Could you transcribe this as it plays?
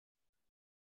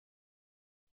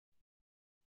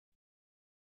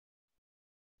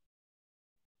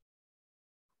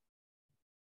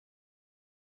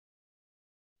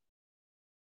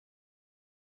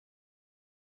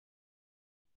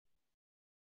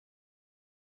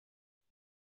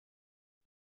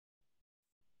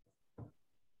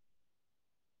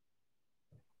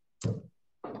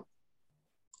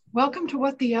Welcome to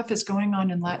What the F is Going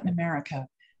On in Latin America,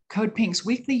 Code Pink's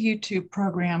weekly YouTube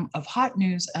program of hot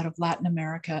news out of Latin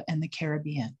America and the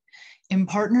Caribbean. In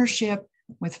partnership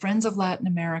with Friends of Latin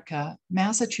America,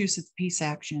 Massachusetts Peace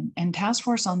Action, and Task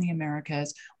Force on the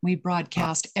Americas, we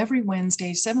broadcast every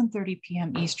Wednesday, 7:30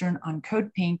 p.m. Eastern on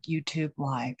Code Pink YouTube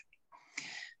Live.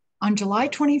 On July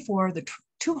 24, the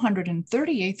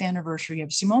 238th anniversary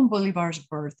of Simon Bolivar's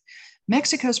birth,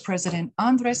 Mexico's President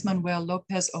Andrés Manuel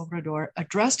López Obrador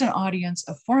addressed an audience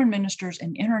of foreign ministers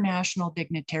and international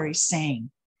dignitaries saying,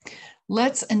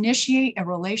 "Let's initiate a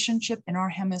relationship in our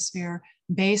hemisphere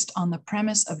based on the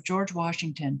premise of George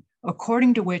Washington,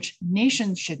 according to which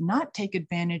nations should not take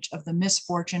advantage of the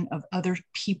misfortune of other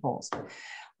peoples.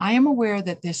 I am aware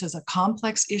that this is a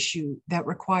complex issue that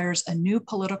requires a new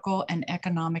political and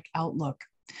economic outlook.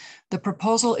 The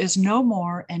proposal is no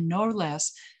more and no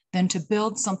less than to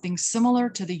build something similar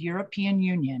to the European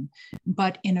Union,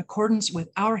 but in accordance with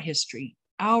our history,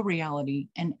 our reality,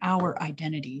 and our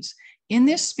identities. In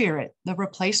this spirit, the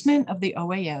replacement of the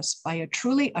OAS by a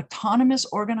truly autonomous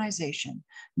organization,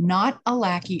 not a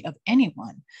lackey of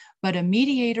anyone, but a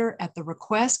mediator at the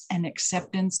request and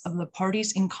acceptance of the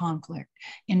parties in conflict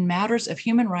in matters of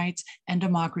human rights and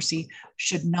democracy,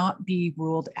 should not be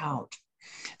ruled out."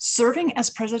 Serving as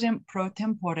president pro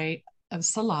tempore of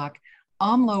SALAC,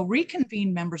 AMLO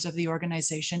reconvened members of the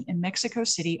organization in Mexico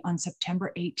City on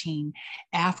September 18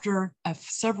 after a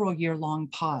several-year-long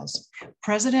pause.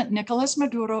 President Nicolas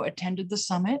Maduro attended the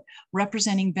summit,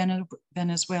 representing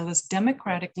Venezuela's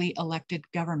democratically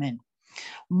elected government.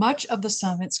 Much of the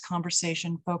summit's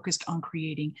conversation focused on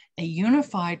creating a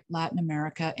unified Latin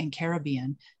America and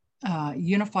Caribbean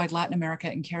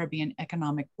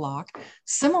economic bloc,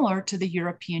 similar to the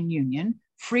European Union,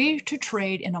 free to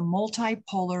trade in a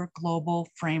multipolar global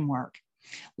framework.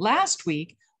 Last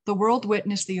week, the world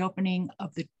witnessed the opening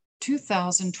of the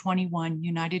 2021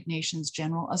 United Nations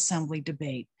General Assembly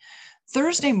debate.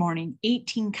 Thursday morning,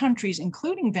 18 countries,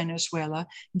 including Venezuela,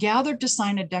 gathered to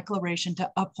sign a declaration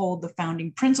to uphold the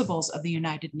founding principles of the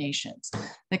United Nations.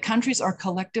 The countries are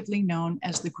collectively known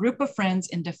as the Group of Friends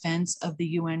in Defense of the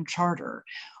UN Charter.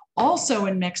 Also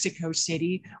in Mexico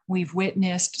City, we've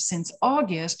witnessed since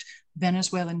August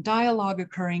Venezuelan dialogue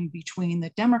occurring between the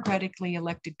democratically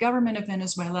elected government of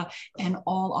Venezuela and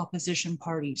all opposition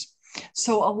parties.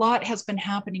 So a lot has been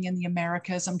happening in the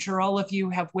Americas. I'm sure all of you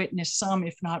have witnessed some,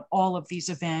 if not all, of these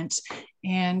events.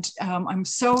 And I'm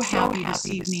so happy this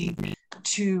evening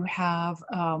to have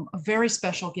a very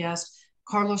special guest,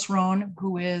 Carlos Ron,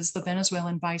 who is the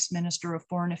Venezuelan Vice Minister of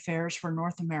Foreign Affairs for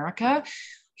North America.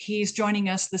 He's joining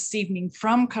us this evening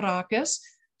from Caracas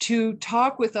to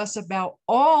talk with us about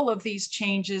all of these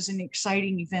changes and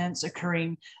exciting events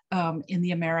occurring in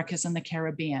the Americas and the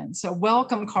Caribbean. So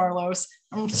welcome, Carlos.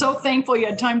 I'm so thankful you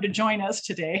had time to join us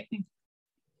today.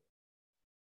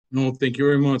 No, thank you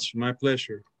very much. My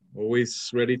pleasure. Always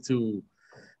ready to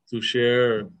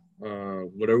share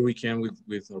whatever we can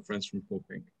with our friends from Code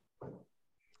Pink.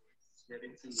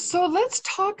 So let's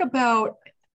talk about,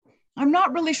 I'm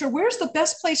not really sure, where's the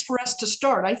best place for us to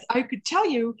start? I could tell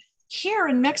you, here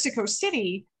in Mexico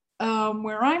City,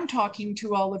 where I'm talking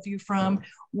to all of you from,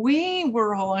 we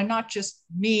were all, and not just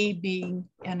me being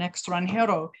an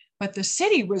extranjero, but the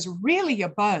city was really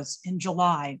abuzz in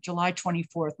July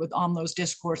 24th with AMLO's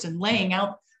discourse and laying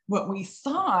out what we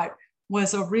thought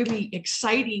was a really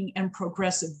exciting and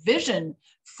progressive vision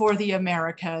for the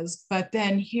Americas. But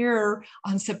then here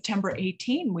on September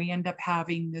 18, we end up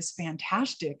having this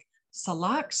fantastic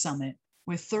SALAC summit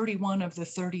with 31 of the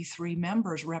 33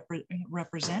 members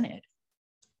represented.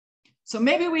 So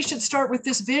maybe we should start with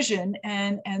this vision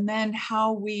and then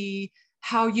how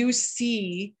you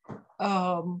see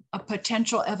a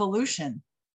potential evolution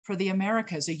for the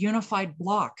Americas, a unified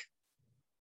bloc.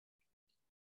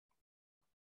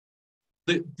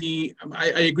 I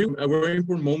agree. A very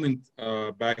important moment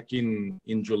back in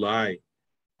July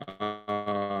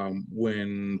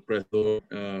when President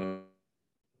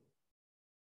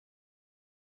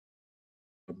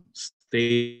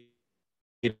stated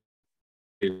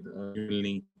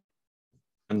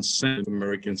and sent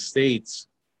American states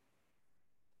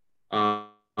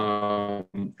as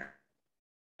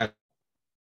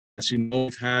you know,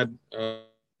 we've had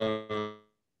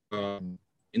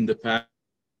in the past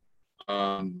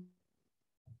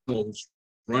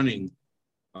running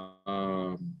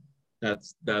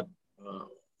that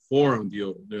forum, the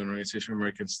Organization of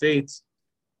American States.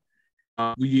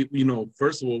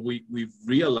 First of all, we've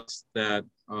realized that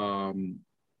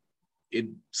it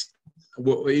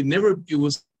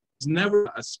was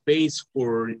never a space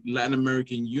for Latin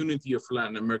American unity or for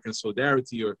Latin American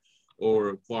solidarity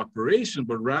or cooperation,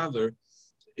 but rather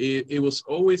it was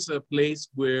always a place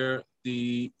where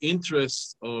the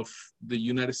interests of the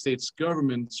United States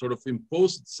government sort of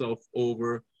imposed itself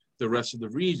over the rest of the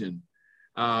region.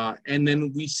 And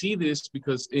then we see this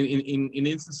because in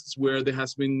instances where there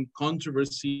has been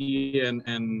controversy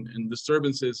and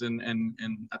disturbances and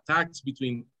attacks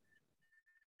between,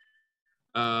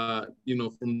 you know,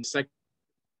 from the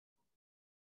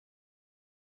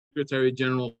Secretary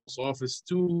General's office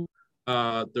to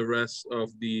the rest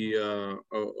of the,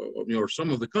 you know, or some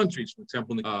of the countries, for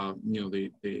example, you know, they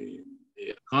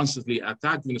constantly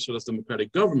attack Venezuela's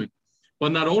democratic government.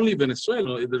 But not only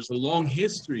Venezuela, there's a long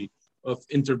history of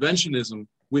interventionism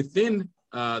within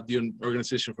the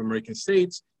Organization of American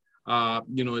States.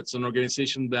 You know, it's an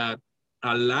organization that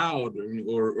allowed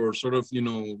or sort of, you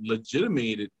know,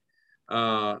 legitimated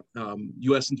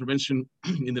U.S. intervention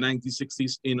in the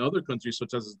 1960s in other countries,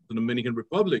 such as the Dominican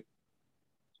Republic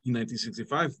in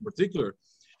 1965 in particular.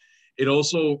 It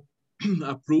also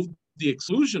approved the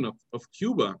exclusion of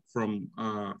Cuba from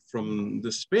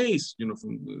the space, you know,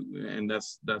 and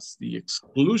that's the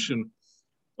exclusion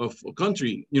of a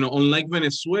country, you know, unlike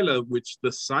Venezuela, which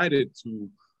decided to,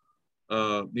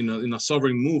 you know, in a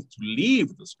sovereign move to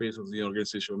leave the space of the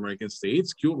Organization of American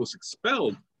States. Cuba was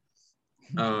expelled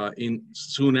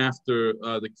soon after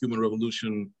the Cuban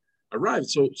Revolution arrived.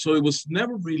 So it was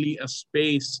never really a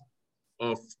space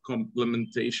of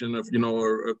complementation of, you know,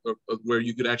 or where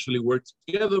you could actually work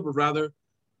together, but rather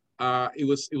it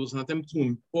was an attempt to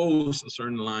impose a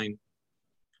certain line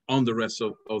on the rest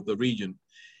of the region.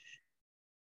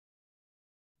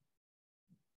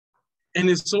 And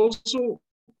it's also,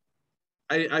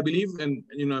 I believe, and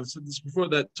you know, I've said this before,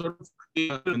 that sort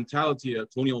of mentality, a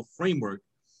colonial framework,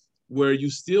 where you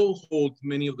still hold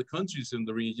many of the countries in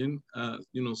the region,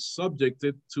 you know,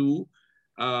 subjected to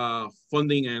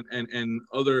funding and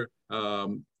other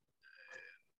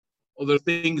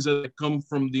things that come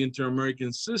from the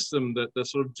inter-American system that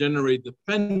sort of generate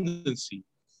dependency.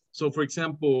 So, for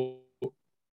example,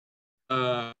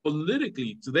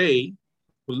 politically today,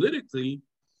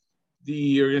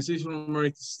 the Organization of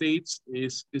American States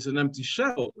is an empty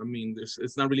shell. I mean,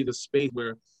 it's not really the space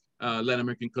where Latin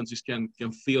American countries can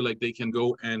feel like they can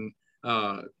go and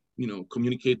you know,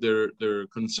 communicate their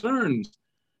concerns.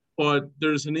 But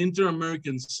there's an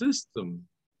inter-American system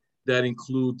that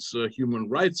includes Human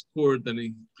Rights Court, that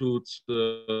includes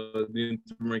the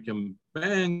Inter-American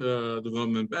Bank,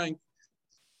 Development Bank.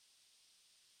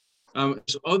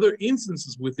 So other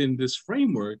instances within this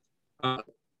framework,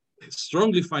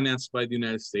 strongly financed by the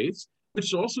United States,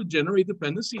 which also generate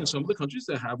dependency in some of the countries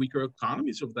that have weaker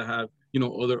economies or that have, you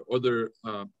know, other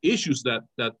issues that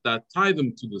tie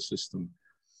them to the system.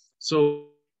 So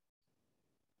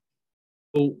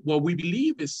what we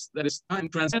believe is that it's time to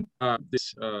transcend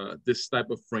this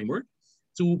type of framework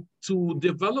to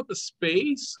develop a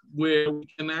space where we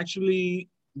can actually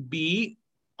be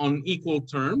on equal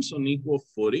terms, on equal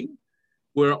footing,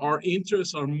 where our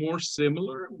interests are more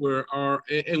similar, where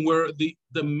the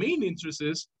main interest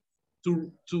is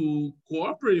to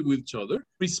cooperate with each other,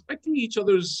 respecting each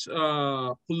other's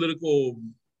political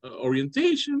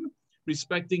orientation,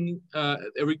 respecting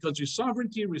every country's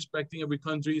sovereignty, respecting every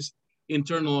country's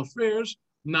internal affairs,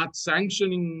 not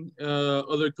sanctioning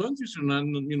other countries, or not,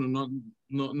 you know,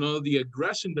 not the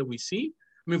aggression that we see.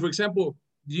 I mean, for example,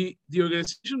 the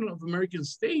Organization of American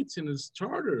States in its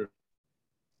charter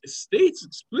states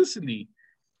explicitly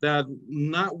that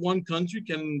not one country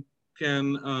can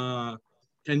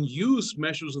use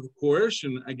measures of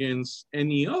coercion against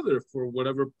any other for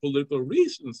whatever political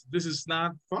reasons. This is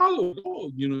not followed at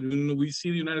all. You know, we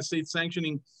see the United States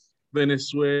sanctioning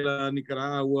Venezuela,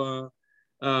 Nicaragua.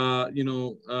 You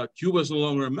know, Cuba is no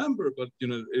longer a member, but you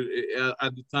know,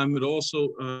 at the time it also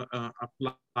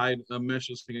applied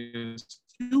measures against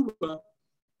Cuba.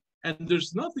 And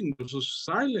there's nothing, there's a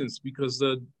silence because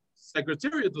the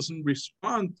Secretariat doesn't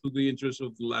respond to the interest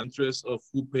of the interest of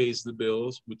who pays the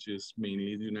bills, which is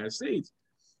mainly the United States.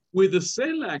 With the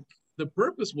CELAC, the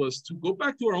purpose was to go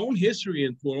back to our own history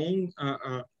and to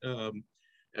our own,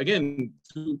 again,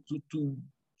 to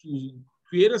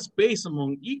create a space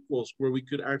among equals where we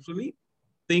could actually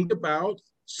think about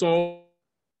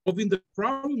solving the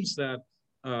problems that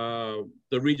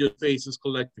the region faces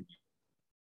collectively.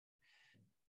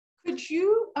 Could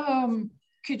you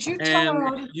tell our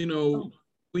audience? You know,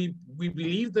 we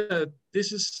believe that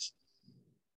this is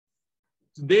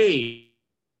today.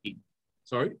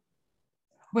 Sorry.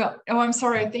 Well, oh, I'm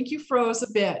sorry. I think you froze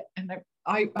a bit, and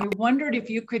I wondered if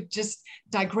you could just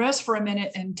digress for a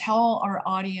minute and tell our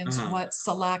audience what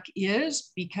CELAC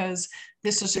is, because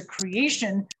this is a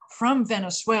creation from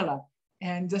Venezuela,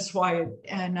 and that's why.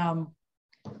 And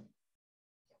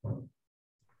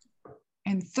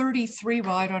and 33,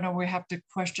 well, I don't know, we have to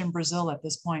question Brazil at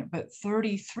this point, but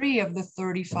 33 of the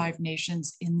 35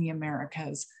 nations in the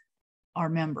Americas are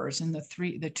members, and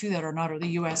the two that are not are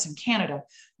the US and Canada.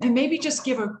 And maybe just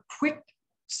give a quick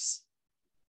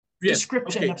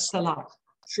description of CELAC.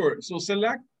 Sure. So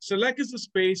CELAC is a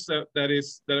space that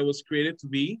was created to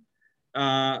be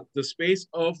the space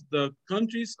of the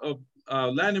countries of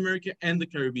Latin America and the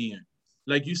Caribbean.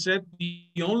 Like you said, the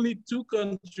only two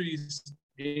countries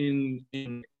in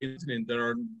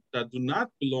that do not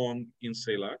belong in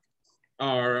CELAC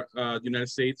are the United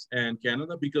States and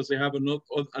Canada, because they have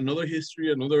another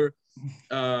history, another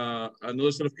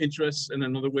sort of interests, and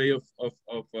another way of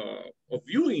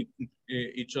viewing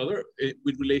each other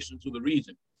with relation to the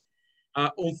region.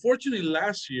 Unfortunately,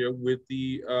 last year, with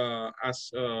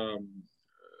as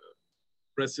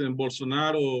President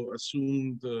Bolsonaro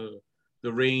assumed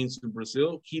the reins in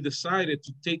Brazil, he decided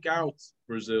to take out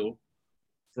Brazil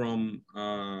from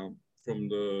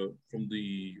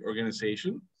the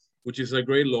organization, which is a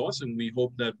great loss, and we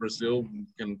hope that Brazil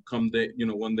can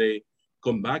one day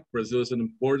come back. Brazil is an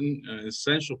important,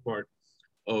 essential part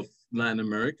of Latin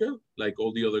America, like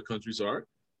all the other countries are,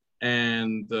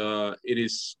 and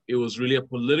it was really a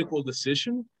political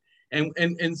decision, and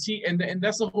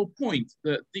that's the whole point.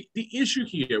 The issue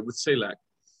here with CELAC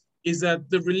is that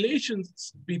the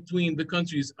relations between the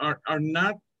countries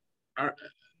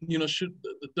should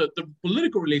the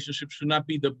political relationship should not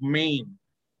be the main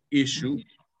issue,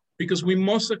 because we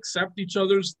must accept each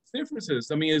other's differences.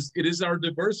 I mean, it is our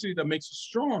diversity that makes us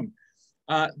strong.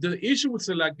 The issue with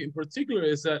CELAC in particular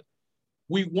is that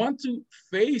we want to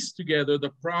face together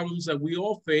the problems that we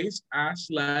all face as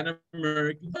Latin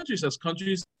American countries, as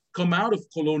countries come out of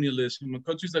colonialism,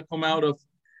 countries that come out of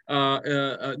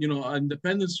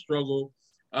independence struggle,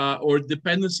 or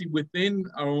dependency within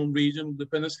our own region,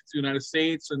 dependency to the United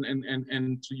States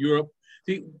and to Europe.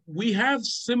 We have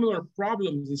similar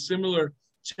problems and similar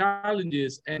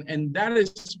challenges, and that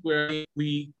is where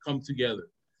we come together.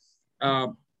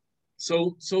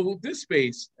 So this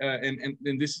space, and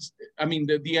this is, I mean,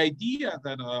 the idea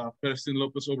that President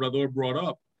Lopez Obrador brought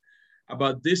up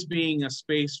about this being a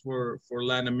space for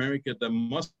Latin America that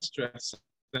must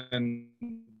transcend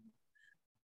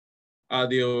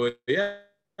the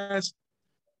OAS,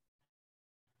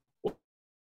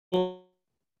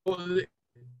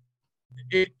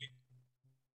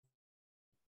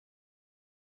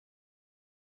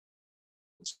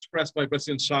 expressed by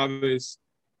President Chavez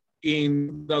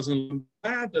in 2011,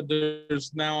 that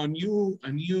there's now a new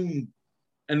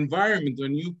environment, a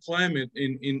new climate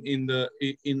in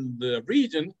the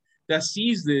region that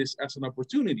sees this as an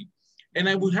opportunity. And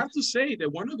I would have to say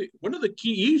that one of the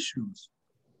key issues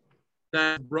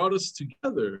that brought us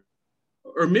together,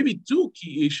 or maybe two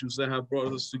key issues that have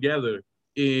brought us together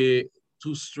to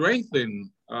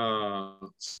strengthen,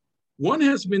 one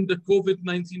has been the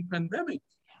COVID-19 pandemic.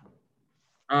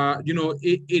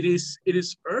 It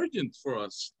is urgent for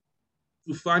us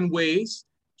to find ways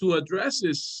to address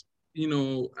this,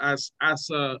 as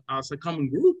a common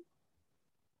group,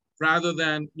 rather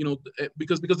than,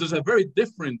 because there's a very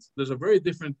different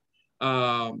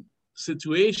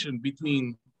situation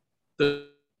between the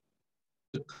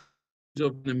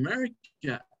of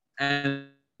America and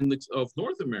of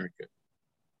North America.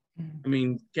 I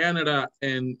mean, Canada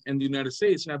and the United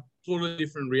States have totally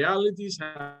different realities,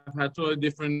 have had totally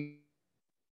different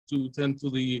to tend to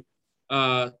the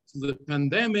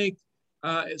pandemic.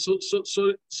 So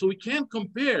we can't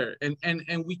compare, and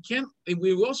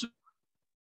we also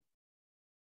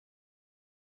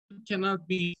cannot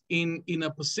be in a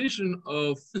position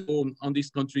of on these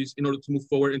countries in order to move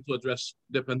forward and to address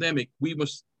the pandemic. We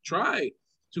must try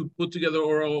to put together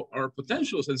our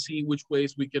potentials and see which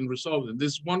ways we can resolve them.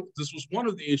 This was one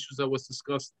of the issues that was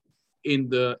discussed in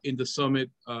the summit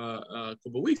a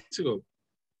couple of weeks ago.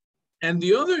 And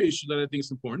the other issue that I think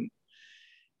is important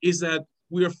is that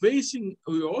we are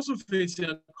also facing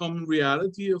a common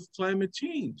reality of climate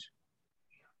change.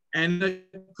 And the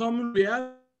common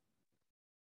reality,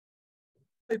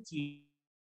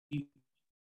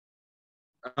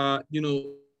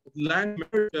 Latin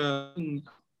America,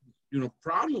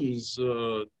 problems,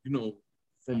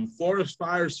 from forest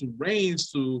fires to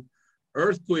rains to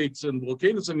earthquakes and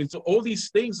volcanoes. I mean, so all these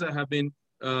things that have been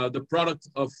the product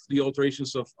of the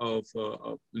alterations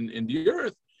in the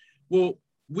earth. Well,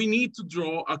 we need to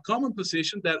draw a common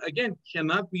position that, again,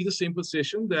 cannot be the same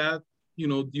position that,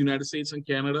 the United States and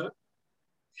Canada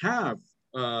have.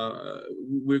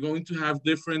 We're going to have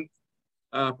different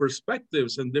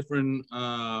perspectives and different,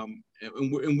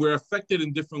 and we're affected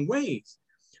in different ways.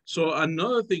 So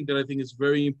another thing that I think is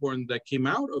very important that came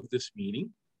out of this meeting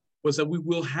was that we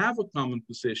will have a common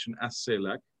position as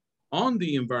CELAC on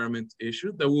the environment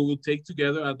issue that we will take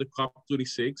together at the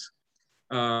COP26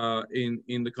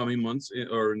 in the coming months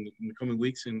or in the coming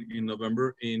weeks in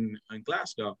November in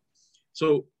Glasgow.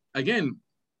 So again,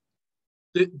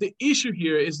 the issue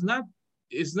here is not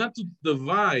to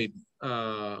divide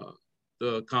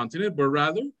the continent, but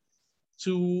rather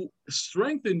to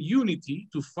strengthen unity,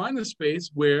 to find a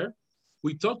space where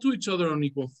we talk to each other on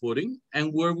equal footing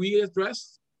and where we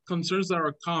address concerns that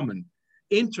are common,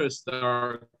 interests that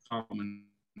are common,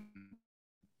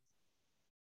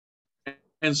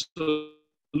 and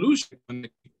solutions.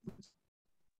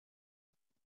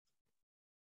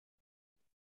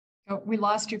 Oh, we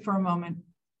lost you for a moment.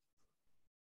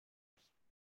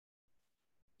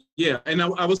 Yeah, and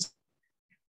I was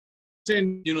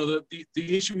saying, you know,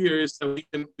 the issue here is that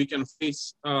we can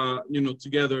face, you know,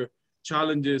 together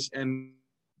challenges and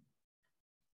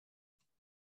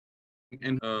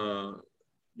you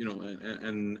know,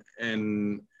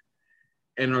 and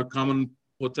our common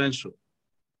potential.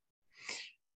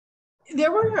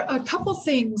 There were a couple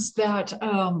things that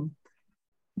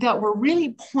that were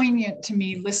really poignant to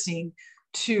me listening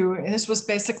to. And this was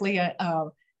basically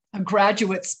a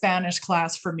graduate Spanish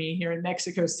class for me here in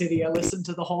Mexico City. I listened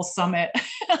to the whole summit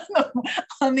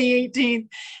on the 18th,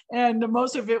 and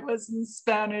most of it was in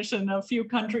Spanish and a few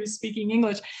countries speaking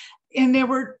English. And there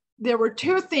were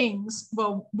two things.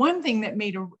 Well, one thing that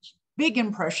made a big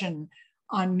impression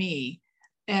on me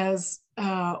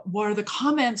were the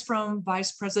comments from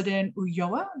Vice President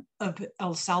Ulloa of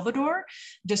El Salvador.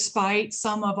 Despite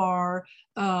some of our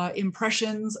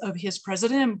impressions of his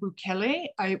president, Bukele,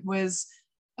 it was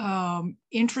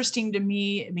interesting to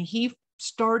me. I mean, he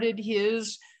started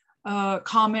his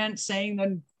comment saying that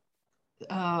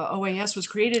OAS was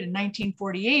created in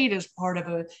 1948 as part of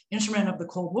an instrument of the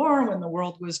Cold War when the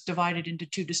world was divided into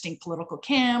two distinct political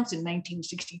camps. In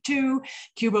 1962,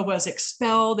 Cuba was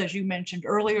expelled, as you mentioned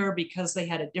earlier, because they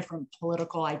had a different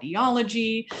political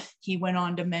ideology. He went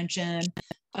on to mention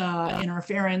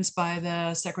interference by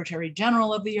the Secretary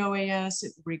General of the OAS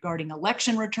regarding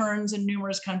election returns in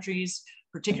numerous countries,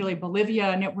 particularly Bolivia.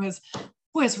 And it was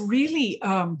really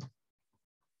a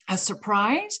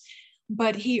surprise.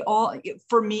 But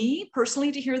for me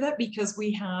personally to hear that, because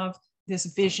we have this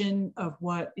vision of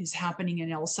what is happening in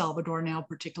El Salvador now,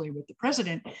 particularly with the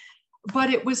president, but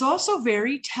it was also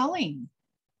very telling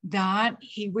that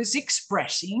he was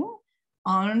expressing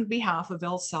on behalf of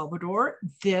El Salvador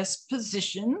this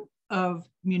position of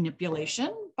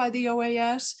manipulation by the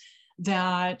OAS,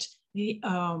 that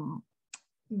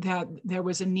that there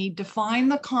was a need to find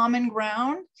the common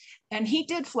ground. And he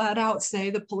did flat out say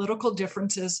the political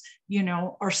differences, you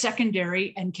know, are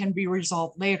secondary and can be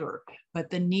resolved later. But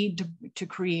the need to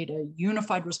create a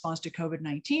unified response to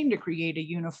COVID-19, to create a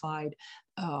unified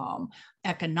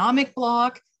economic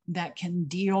bloc that can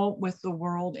deal with the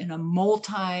world in a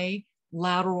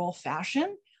multilateral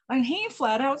fashion. And he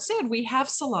flat out said, we have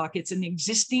CELAC. It's an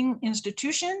existing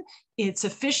institution. It's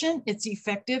efficient, it's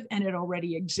effective, and it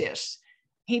already exists.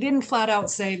 He didn't flat out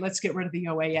say, let's get rid of the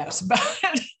OAS, but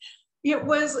it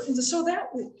was, so that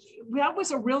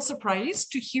was a real surprise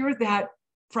to hear that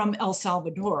from El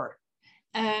Salvador.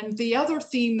 And the other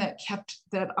theme that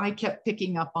I kept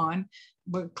picking up on,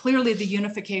 but clearly the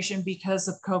unification because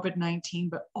of COVID-19,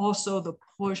 but also the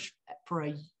push for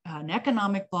an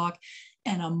economic bloc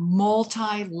and a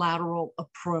multilateral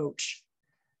approach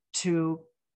to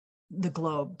the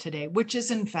globe today, which is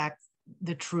in fact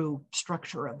the true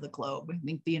structure of the globe. I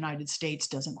think the United States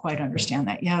doesn't quite understand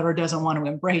that yet, or doesn't want to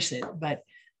embrace it, but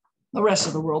the rest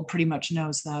of the world pretty much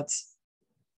knows that's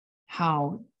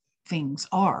how things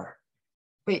are.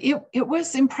 But it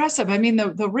was impressive. I mean,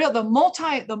 the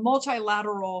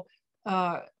multilateral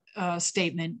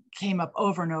statement came up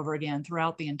over and over again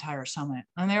throughout the entire summit,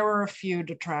 and there were a few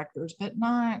detractors, but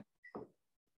not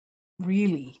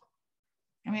really.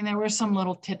 I mean, there was some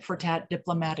little tit for tat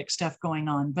diplomatic stuff going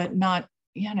on, but not,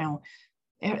 you know,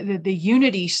 the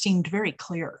unity seemed very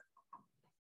clear.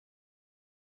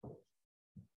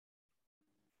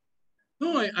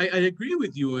 No, I agree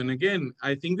with you. And again,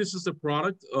 I think this is a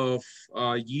product of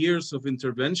years of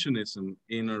interventionism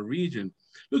in our region.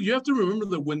 Look, you have to remember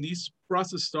that when this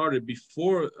process started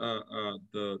before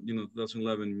the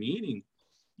 2011 meeting,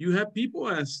 you have people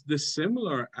as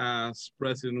dissimilar as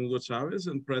President Hugo Chavez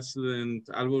and President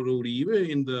Álvaro Uribe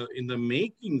in the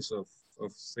makings of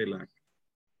CELAC.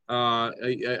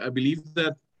 I believe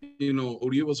that, you know,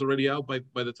 Uribe was already out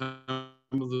by the time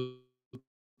of the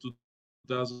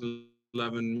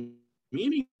 2011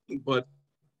 meeting, but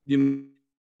you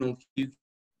know,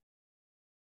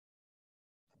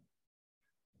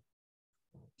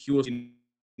 he was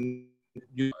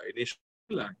initially,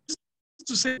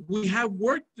 to say we have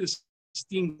worked this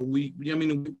team. I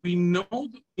mean, we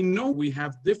know we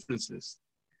have differences.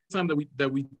 Time that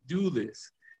we do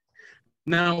this.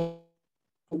 Now,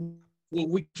 what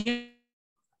we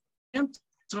can't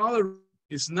tolerate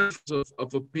is not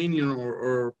of opinion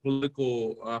or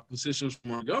political positions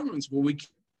from our governments. What we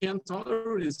can't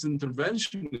tolerate is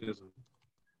interventionism.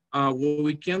 What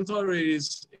we can't tolerate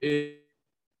is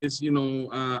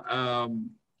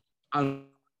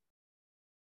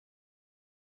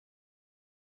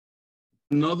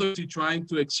another trying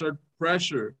to exert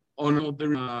pressure on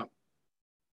other.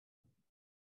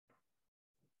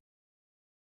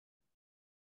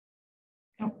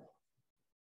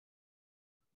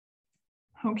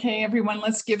 Okay, everyone,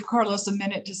 let's give Carlos a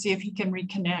minute to see if he can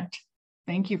reconnect.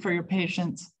 Thank you for your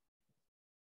patience.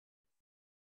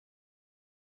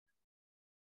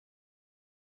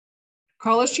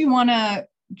 Carlos, do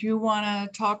you wanna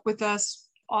talk with us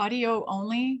audio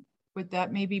only? Would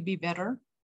that maybe be better?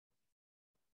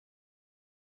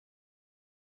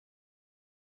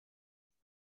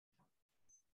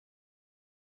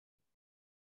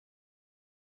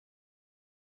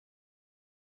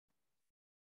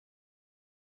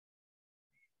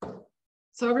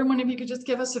 So everyone, if you could just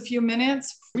give us a few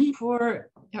minutes for,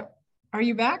 yep. Are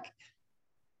you back?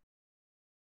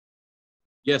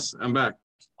 Yes, I'm back.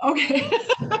 Okay.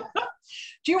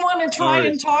 Do you want to try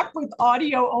and talk with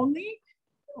audio only,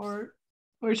 or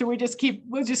should we just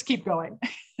we'll just keep going?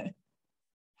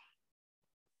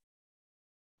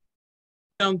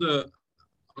 Let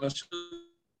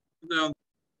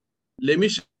me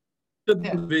show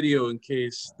the video in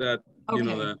case that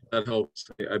that helps.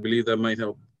 I believe that might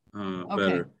help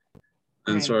better.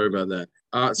 And great. Sorry about that.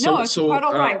 No, it's quite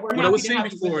all right. What I was saying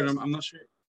before, and I'm not sure.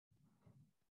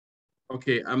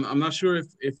 Okay, I'm not sure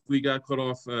if we got cut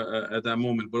off at that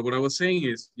moment, but what I was saying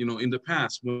is, in the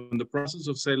past, when the process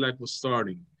of CELAC was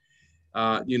starting,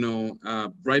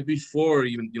 right before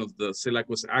even, the CELAC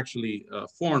was actually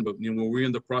formed, but, when we were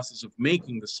in the process of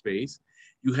making the space,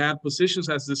 you had positions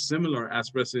as similar as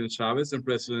President Chavez and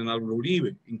President Álvaro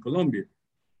Uribe in Colombia.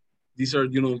 These are,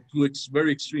 two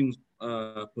very extreme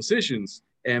positions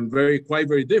and quite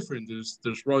very different.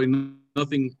 There's probably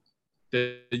nothing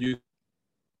that you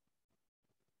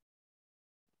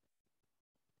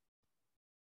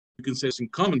can say is in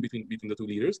common between the two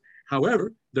leaders.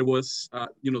 However, there was,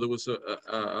 there was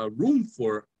a room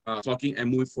for talking and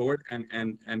moving forward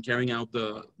and carrying out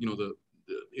the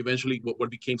eventually what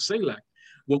became CELAC.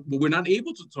 What we're not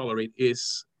able to tolerate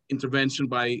is intervention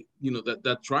by,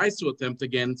 that tries to attempt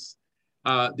against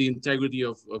the integrity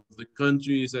of the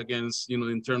countries, against,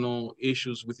 internal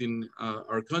issues within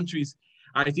our countries.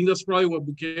 I think that's probably what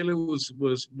Bukele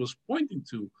was pointing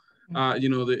to.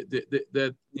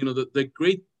 The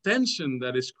great tension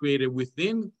that is created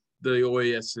within the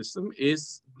OAS system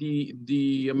is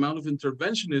the amount of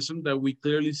interventionism that we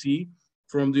clearly see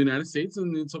from the United States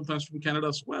and sometimes from Canada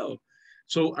as well.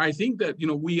 So I think that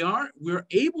we're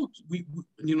able to,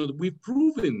 we've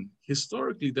proven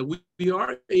historically that we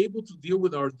are able to deal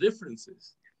with our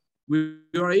differences. We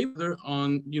are able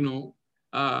on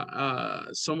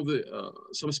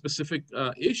some specific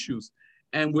issues.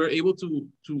 And we're able to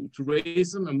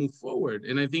raise them and move forward.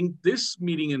 And I think this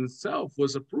meeting in itself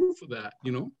was a proof of that,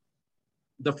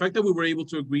 The fact that we were able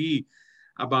to agree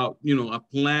about, a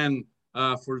plan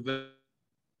for the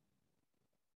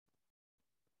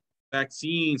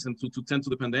vaccines and to tend to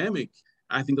the pandemic,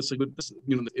 I think that's a good,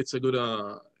 it's a good,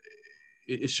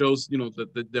 it shows,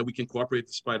 that we can cooperate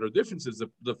despite our differences.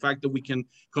 The fact that we can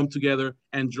come together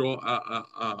and draw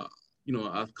a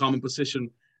common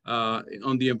position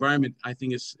on the environment, I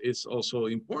think is also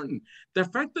important. The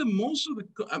fact that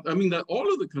that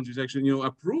all of the countries actually,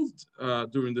 approved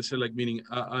during the CELAC meeting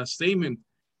a statement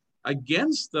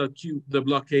against the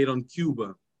blockade on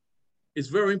Cuba is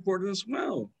very important as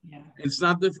well. Yeah. It's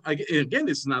not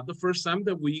it's not the first time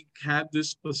that we had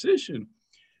this position.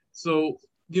 So,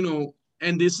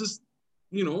 and this is,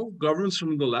 governments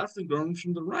from the left and governments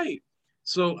from the right.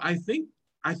 So I think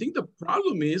the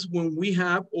problem is when we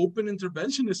have open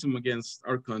interventionism against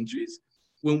our countries,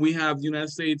 when we have the United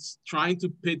States trying to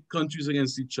pit countries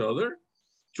against each other,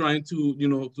 trying to,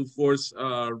 to force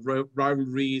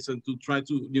rivalries and to try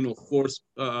to, force,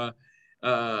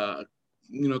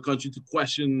 country to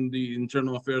question the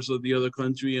internal affairs of the other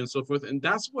country and so forth. And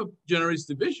that's what generates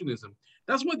divisionism.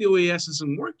 That's why the OAS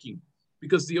isn't working,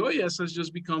 because the OAS has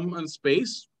just become a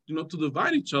space, to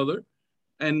divide each other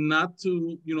and not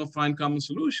to, find common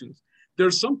solutions.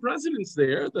 There's some presidents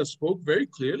there that spoke very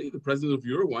clearly. The president of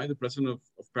Uruguay, the president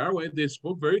of Paraguay, they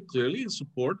spoke very clearly in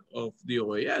support of the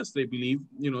OAS. They believe,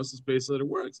 it's a space that it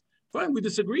works. Fine, we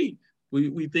disagree.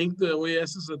 We think the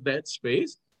OAS is a dead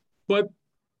space, but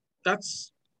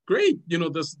that's great.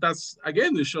 That's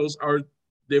again, it shows our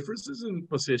differences in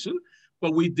position,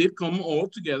 but we did come all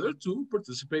together to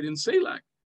participate in CELAC.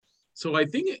 So I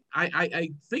think I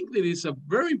think that it's a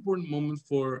very important moment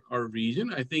for our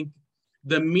region. I think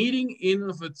the meeting in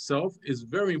of itself is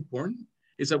very important.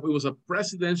 It was a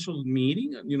presidential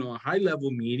meeting, a high level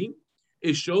meeting.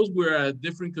 It shows we're at a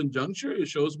different conjuncture. It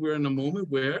shows we're in a moment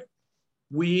where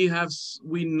we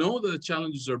know that the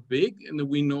challenges are big and that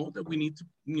we know that we need to,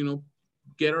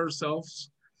 get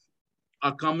ourselves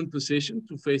a common position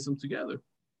to face them together.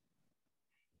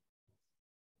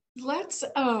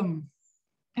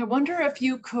 I wonder if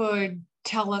you could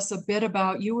tell us a bit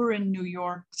about, you were in New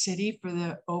York City for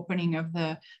the opening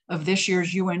of this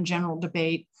year's UN General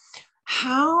Debate.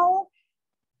 How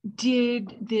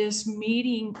did this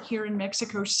meeting here in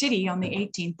Mexico City on the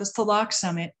 18th, the CELAC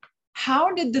Summit,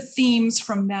 how did the themes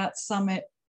from that summit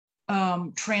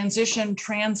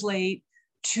translate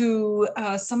to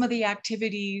some of the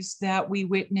activities that we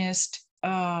witnessed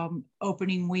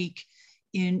opening week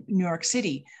in New York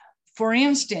City? For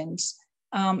instance,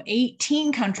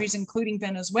 18 countries, including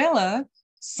Venezuela,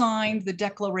 signed the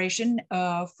Declaration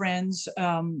of Friends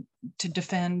to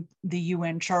Defend the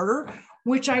UN Charter,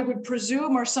 which I would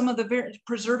presume are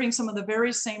preserving some of the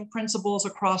very same principles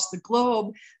across the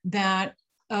globe that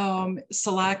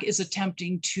CELAC is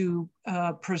attempting to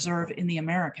preserve in the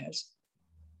Americas.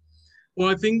 Well,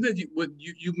 I think that what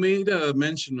you made a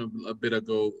mention of a bit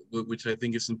ago, which I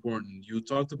think is important. You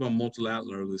talked about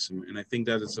multilateralism, and I think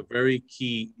that is a very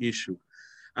key issue.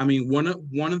 I mean, one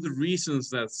of the reasons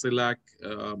that CELAC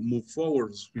moved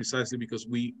forward is precisely because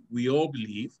we all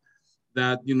believe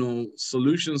that,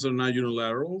 solutions are not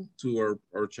unilateral to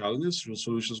our challenges.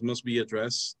 Solutions must be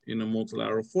addressed in a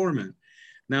multilateral format.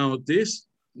 Now, this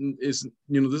is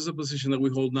a position that we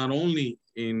hold not only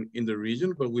in the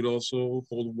region, but we also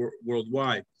hold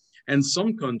worldwide. And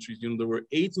some countries, there were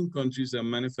 18 countries that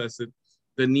manifested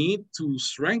the need to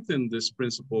strengthen this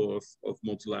principle of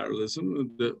multilateralism,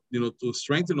 to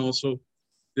strengthen also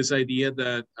this idea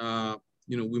that,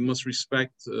 we must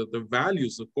respect the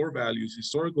values, the core values,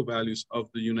 historical values of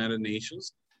the United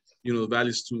Nations, the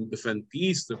values to defend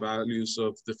peace, the values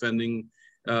of defending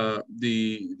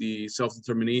the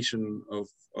self-determination of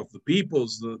the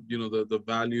peoples, the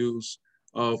values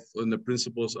of and the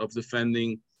principles of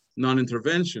defending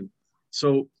non-intervention.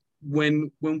 So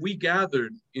when we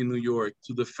gathered in New York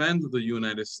to defend the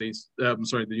United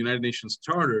Nations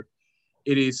Charter,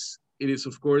 it is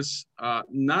of course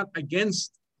not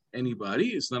against anybody.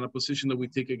 It's not a position that we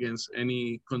take against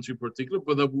any country in particular,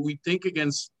 but that we take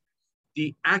against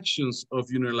the actions of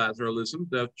unilateralism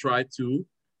that try to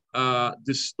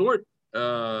distort,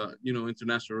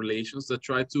 international relations, that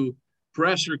try to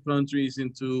pressure countries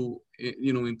into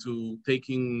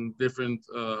taking different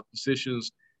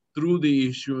positions through the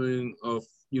issuing of,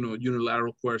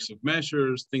 unilateral coercive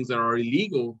measures, things that are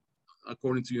illegal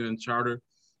according to UN Charter.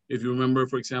 If you remember,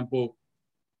 for example,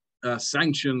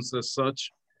 sanctions as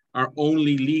such are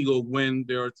only legal when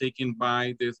they are taken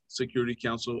by the Security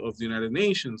Council of the United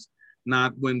Nations,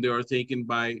 not when they are taken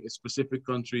by specific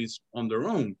countries on their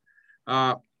own.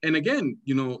 And again,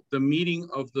 the meeting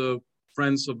of the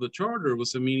Friends of the Charter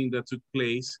was a meeting that took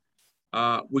place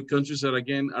with countries that,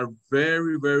 again, are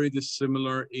very, very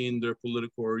dissimilar in their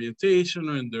political orientation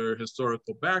or in their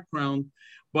historical background,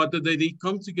 but that they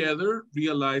come together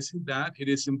realizing that it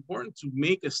is important to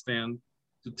take a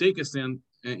stand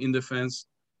in defense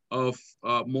of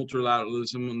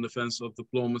multilateralism, in defense of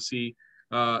diplomacy,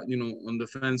 in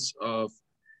defense of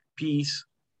peace,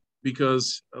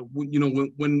 because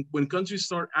when countries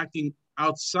start acting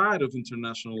outside of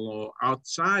international law,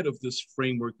 outside of this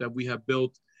framework that we have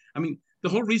built. I mean, the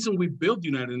whole reason we built the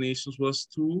United Nations was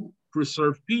to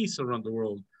preserve peace around the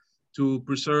world, to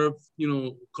preserve,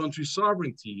 country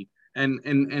sovereignty, and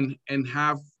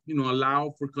have,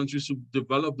 allow for countries to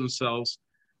develop themselves,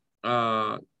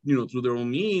 through their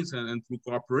own means and through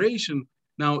cooperation.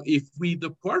 Now, if we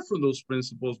depart from those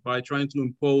principles by trying to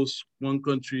impose one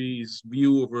country's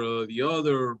view over the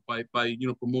other, by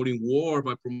promoting war,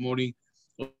 by promoting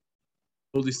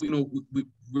all this, we're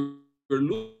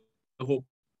losing the whole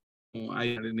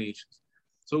United Nations.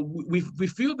 So we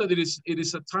feel that it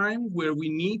is a time where we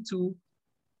need to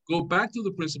go back to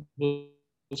the principles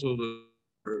of the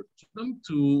earth,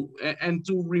 and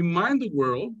to remind the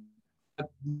world that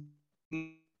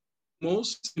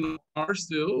most are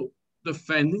still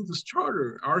defending this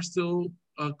charter, are still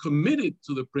committed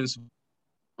to the principle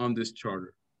on this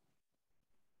charter.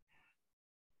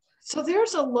 So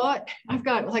there's a lot, I've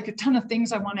got like a ton of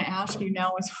things I want to ask you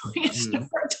now as we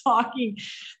start talking.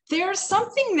 There's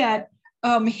something that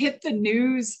hit the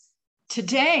news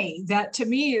today that to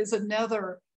me is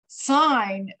another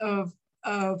sign of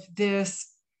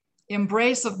this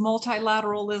embrace of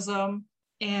multilateralism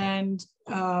and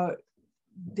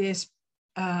this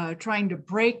trying to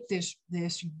break this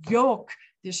yoke,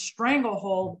 this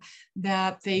stranglehold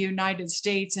that the United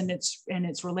States and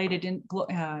its related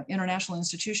international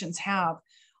institutions have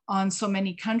on so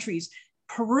many countries.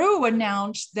 Peru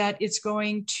announced that it's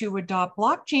going to adopt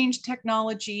blockchain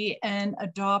technology and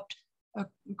adopt a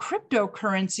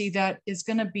cryptocurrency that is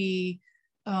going to be,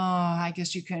 I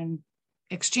guess you can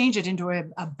exchange it into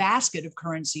a basket of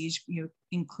currencies,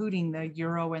 including the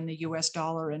euro and the US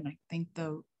dollar, and I think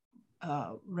the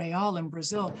real in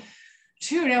Brazil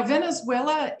too. Now,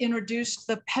 Venezuela introduced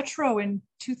the petro in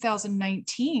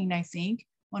 2019, I think,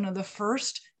 one of the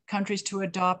first countries to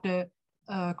adopt a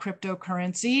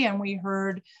cryptocurrency, and we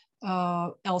heard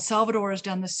El Salvador has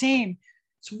done the same.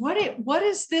 So what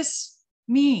does this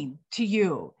mean to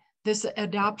you, this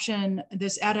adaptation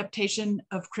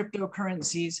of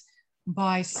cryptocurrencies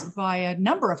by a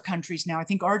number of countries now? I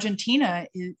think Argentina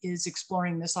is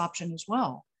exploring this option as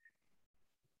well.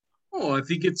 Oh, I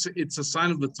think it's a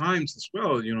sign of the times as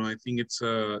well. I think it's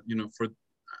for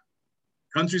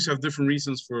countries have different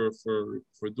reasons for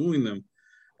doing them.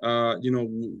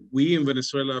 We in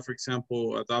Venezuela, for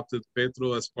example, adopted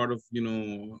Petro as part of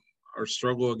our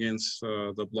struggle against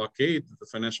the blockade, the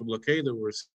financial blockade that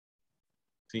we're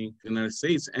seeing in the United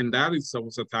States, and that itself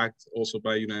was attacked also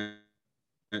by United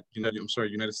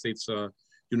States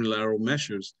unilateral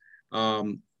measures.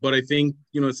 But I think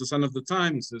it's a sign of the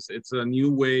times. It's a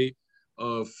new way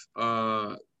of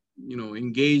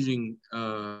engaging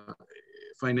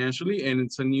financially, and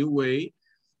it's a new way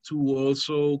to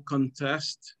also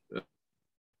contest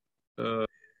the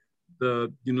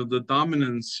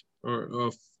dominance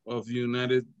of the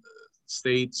United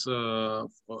States or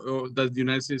that the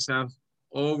United States have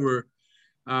over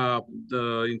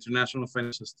the international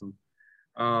financial system.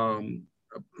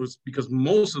 Because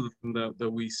most of the thing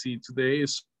that we see today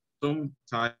is some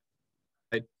tied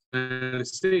to the United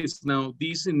States. Now,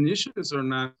 these initiatives are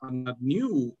not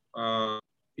new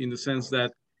in the sense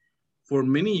that for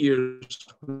many years,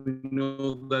 we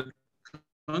know that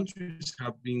countries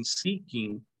have been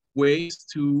seeking ways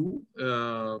to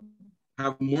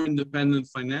have a more independent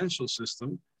financial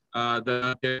system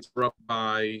that gets corrupted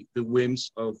by the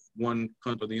whims of one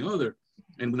country or the other.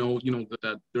 And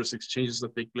that there's exchanges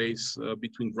that take place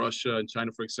between Russia and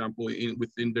China, for example,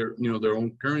 within their their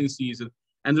own currencies,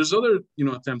 and there's other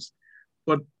attempts,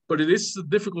 but it is a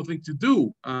difficult thing to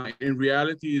do. In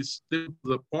reality, it's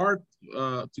the part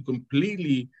to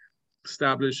completely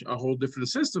establish a whole different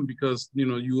system because the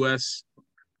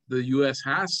U.S.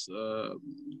 has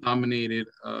dominated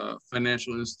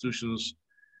financial institutions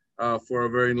for a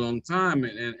very long time,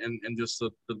 and just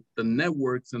the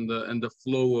networks and the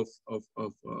flow of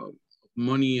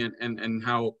money and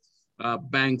how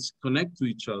banks connect to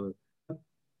each other.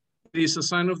 It's a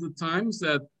sign of the times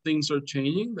that things are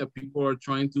changing, that people are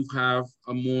trying to have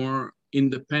a more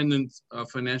independent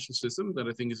financial system that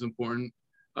I think is important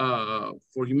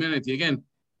for humanity. Again,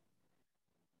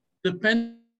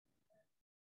 dependence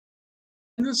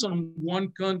on one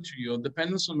country or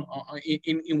dependence on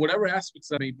in whatever aspects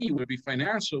that may be, whether it be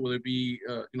financial, whether it be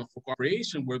for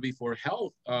cooperation, whether it be for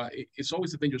health, it's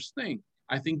always a dangerous thing.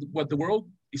 I think what the world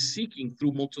is seeking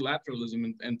through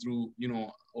multilateralism and through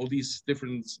all these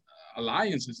different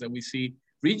alliances that we see,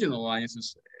 regional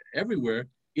alliances everywhere,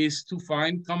 is to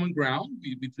find common ground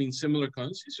between similar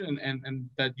countries and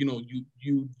that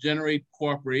you generate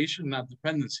cooperation, not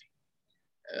dependency.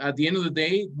 At the end of the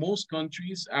day, most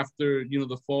countries, after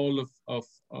the fall of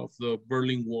the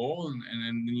Berlin Wall and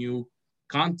the new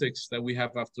context that we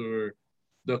have after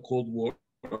the Cold War,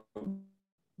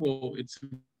 well, it's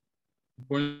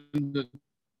important that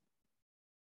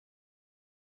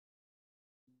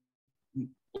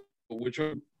which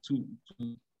are to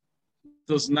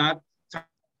does not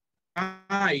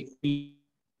tie to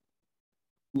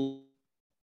a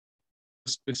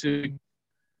specific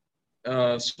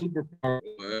superpower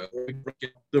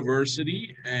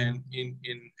diversity and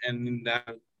in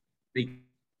that make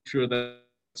sure that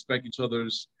respect each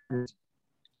other's.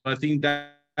 I think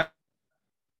that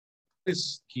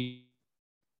is key.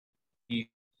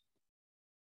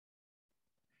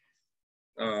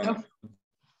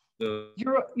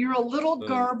 You're a little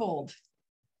garbled.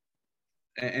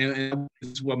 And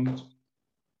it's what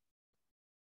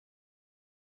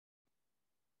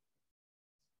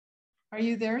Are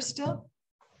you there still?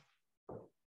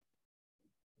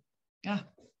 Yeah.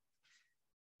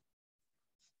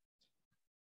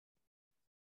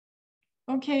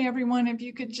 Okay, everyone, if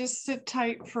you could just sit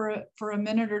tight for a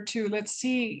minute or two. Let's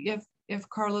see if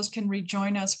Carlos can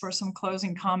rejoin us for some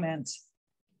closing comments.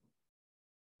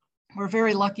 We're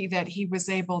very lucky that he was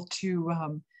able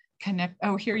to connect.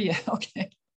 Oh, here you. Okay.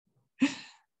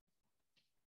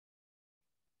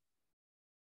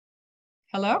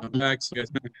 Hello? I'm back, guys.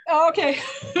 Oh, okay.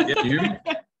 Yeah, you hear me?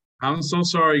 I'm so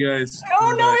sorry, guys.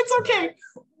 Oh, no, it's okay.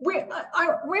 We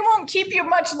won't keep you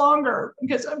much longer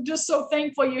because I'm just so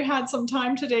thankful you had some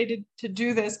time today to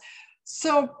do this.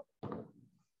 So,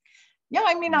 yeah,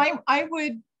 I mean, I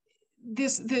would,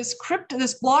 this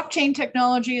blockchain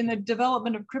technology and the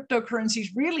development of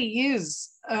cryptocurrencies really is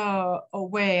a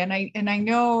way. And I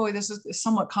know this is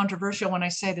somewhat controversial when I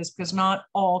say this because not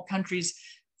all countries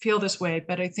feel this way,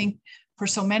 but I think for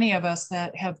so many of us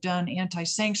that have done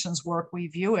anti-sanctions work, we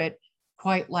view it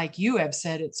quite like you have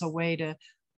said. It's a way to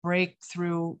break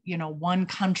through, one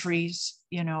country's,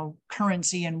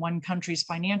 currency and one country's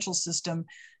financial system,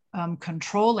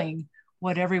 controlling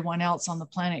what everyone else on the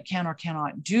planet can or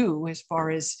cannot do as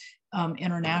far as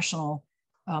international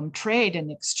trade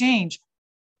and exchange.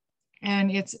 And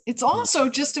it's also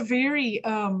just a very,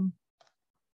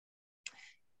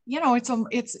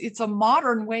 it's a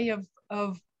modern way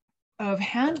of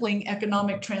handling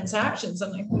economic transactions.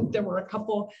 And I think there were a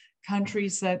couple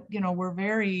countries that, were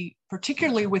very,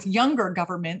 particularly with younger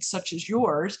governments such as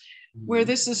yours, where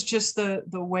this is just the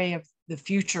way of the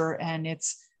future, and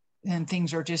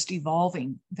things are just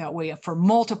evolving that way for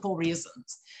multiple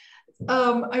reasons.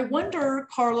 I wonder,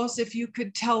 Carlos, if you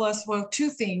could tell us, well,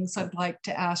 two things I'd like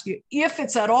to ask you, if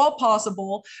it's at all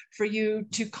possible for you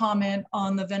to comment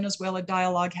on the Venezuela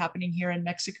dialogue happening here in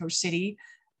Mexico City.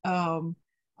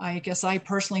 I guess I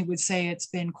personally would say it's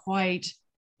been quite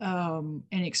an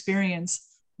experience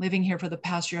living here for the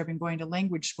past year. I've been going to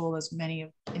language school, as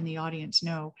many in the audience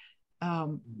know.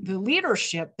 The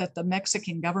leadership that the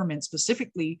Mexican government,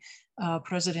 specifically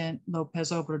President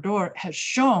Lopez Obrador, has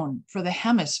shown for the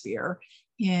hemisphere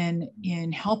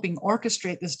in helping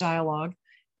orchestrate this dialogue,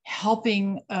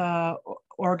 helping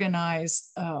organize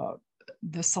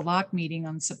the CELAC meeting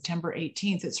on September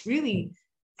 18th. It's really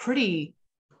pretty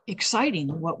exciting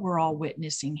what we're all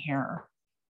witnessing here.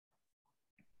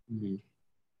 Mm-hmm.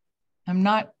 I'm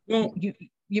not, well,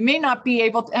 you may not be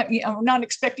able to, I'm not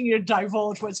expecting you to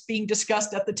divulge what's being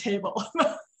discussed at the table,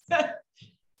 but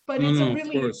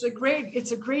it's a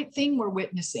great thing we're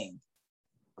witnessing.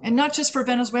 And not just for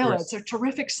Venezuela, it's a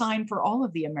terrific sign for all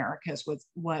of the Americas with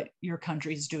what your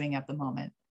country is doing at the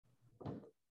moment.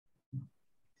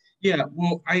 Yeah,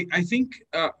 well, I think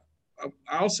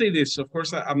I'll say this. Of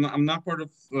course, I'm not part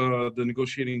of the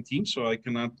negotiating team, so I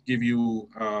cannot give you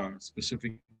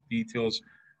specific details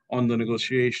on the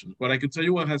negotiations. But I can tell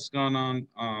you what has gone on,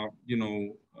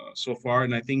 so far.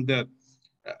 And I think that,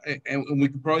 and we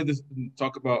could probably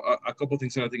talk about a couple of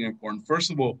things that I think are important. First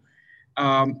of all,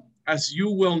 as you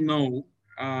well know,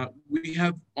 we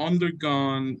have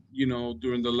undergone,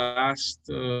 during the last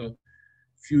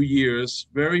few years,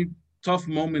 very tough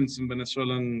moments in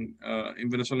Venezuelan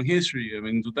history. I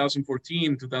mean, in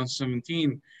 2014,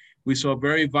 2017, we saw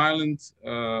very violent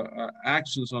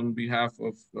actions on behalf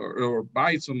of or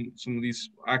by some of these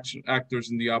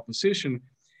actors in the opposition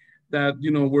that,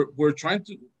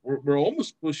 we're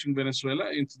almost pushing Venezuela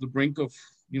into the brink of,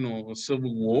 a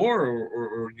civil war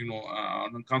or an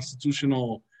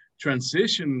unconstitutional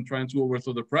transition, trying to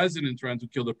overthrow the president, trying to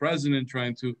kill the president,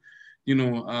 trying to,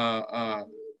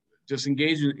 just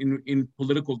engage in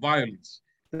political violence.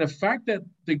 The fact that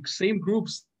the same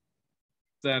groups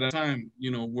that at the time,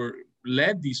 were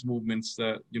led these movements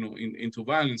that, into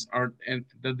violence and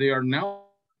that they are now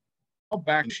back at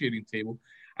the negotiating table,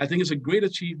 I think is a great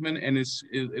achievement, and it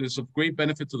is of great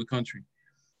benefit to the country.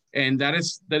 And that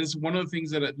is one of the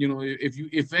things that,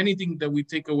 if anything that we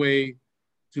take away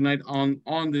tonight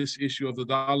on this issue of the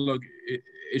dialogue,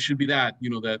 it should be that,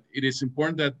 that it is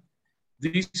important that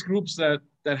these groups that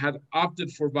had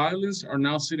opted for violence are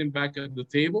now sitting back at the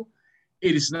table.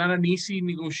 It is not an easy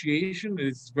negotiation.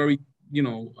 It's very,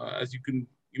 as you can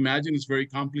imagine, it's very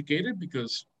complicated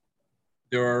because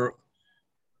there are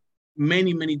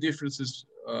many, many differences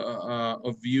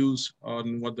of views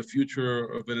on what the future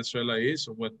of Venezuela is,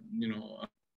 or what,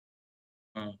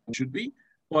 should be.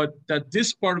 But that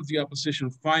this part of the opposition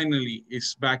finally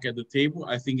is back at the table,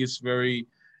 I think is very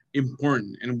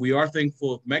important. And we are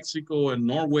thankful of Mexico and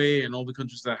Norway and all the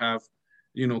countries that have,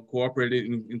 cooperated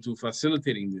into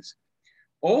facilitating this.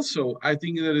 Also, I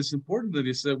think that it's important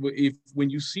that when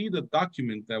you see the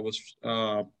document that was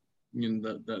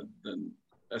that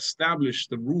established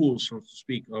the rules, so to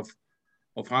speak,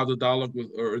 of how the dialogue was,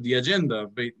 or the agenda,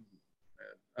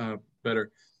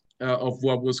 better, of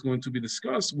what was going to be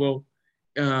discussed. Well,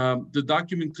 the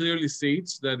document clearly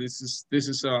states that this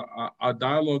is a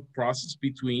dialogue process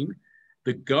between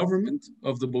the government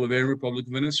of the Bolivarian Republic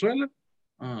of Venezuela,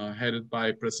 headed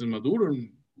by President Maduro,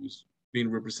 who's being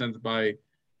represented by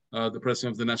the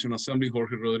President of the National Assembly,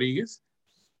 Jorge Rodriguez,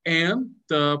 and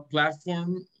the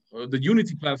platform, the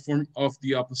unity platform of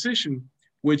the opposition,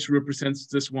 which represents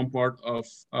this one part of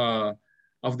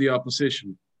the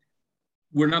opposition.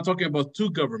 We're not talking about two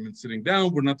governments sitting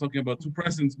down. We're not talking about two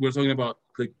presidents. We're talking about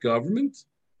the government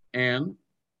and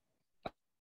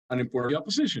an important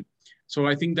opposition. So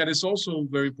I think that is also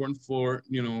very important for,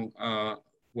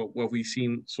 what we've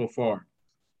seen so far.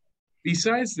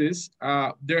 Besides this,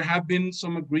 there have been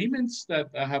some agreements that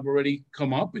have already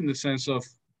come up in the sense of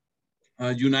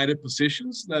united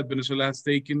positions that Venezuela has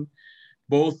taken,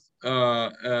 both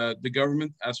the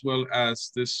government as well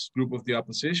as this group of the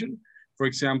opposition. For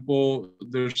example,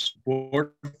 there's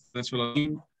support for Venezuela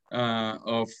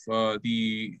of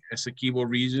the Essequibo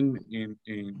region.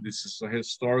 This is a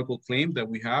historical claim that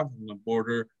we have in the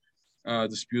border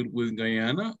dispute with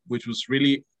Guyana, which was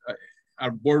really a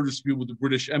border dispute with the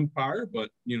British Empire, but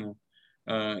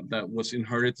that was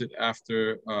inherited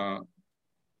after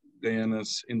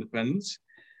Guyana's independence.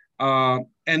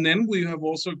 And then we have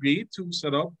also agreed to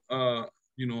set up, a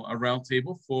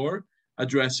roundtable for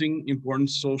addressing important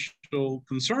social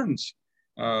concerns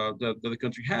that the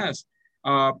country has.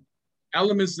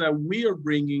 Elements that we are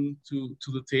bringing to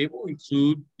the table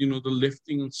include, the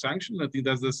lifting of sanctions. I think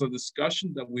that's a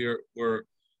discussion that we're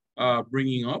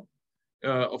bringing up.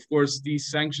 Of course, these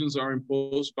sanctions are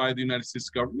imposed by the United States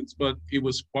government, but it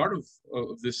was part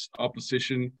of this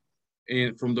opposition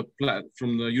from the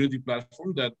unity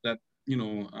platform that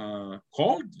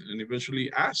called and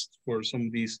eventually asked for some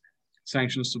of these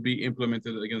sanctions to be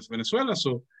implemented against Venezuela.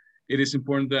 So it is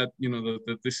important that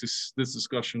that this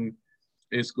discussion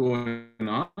is going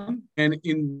on. And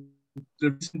in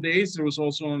the recent days, there was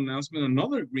also an announcement,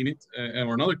 another agreement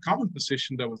or another common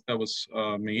position that was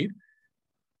made,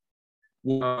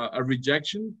 a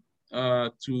rejection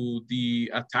to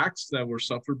the attacks that were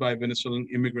suffered by Venezuelan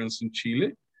immigrants in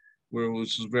Chile, where it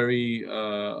was very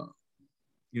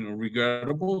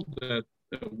regrettable that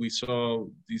we saw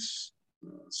this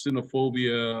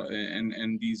xenophobia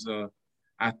and these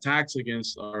attacks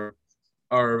against our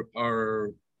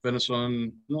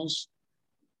Venezuelans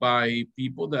by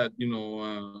people that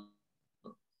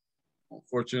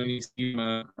unfortunately see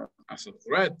them as a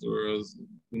threat or as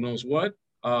who knows what.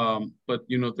 But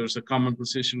there's a common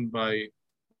position by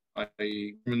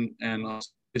and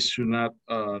this should not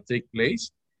take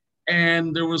place.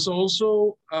 And there was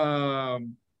also a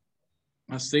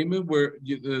statement where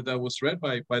that was read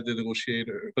by the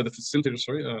negotiator, by the facilitator,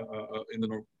 sorry,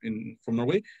 from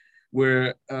Norway,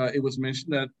 where it was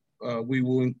mentioned that we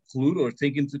will include or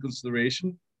take into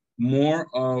consideration more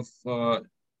of the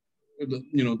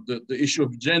issue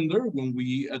of gender when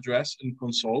we address and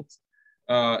consult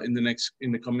in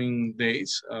the coming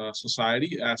days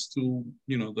society as to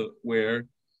where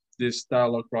this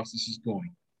dialogue process is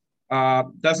going.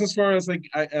 That's as far as I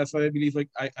believe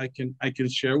I can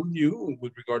share with you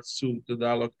with regards to the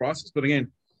dialogue process. But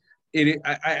again,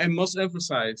 I must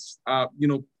emphasize,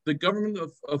 the government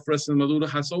of President Maduro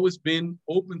has always been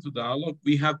open to dialogue.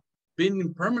 We have been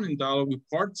in permanent dialogue with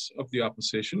parts of the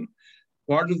opposition.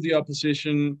 Part of the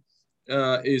opposition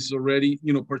is already,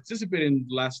 participating in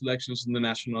the last elections in the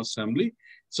National Assembly.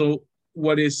 So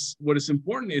what is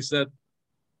important is that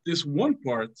this one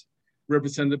part,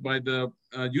 represented by the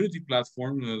unity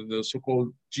platform, the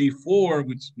so-called G4,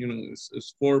 which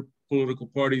is four political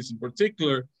parties in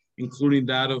particular, including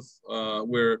that of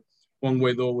where Juan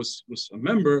Guaidó was a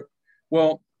member.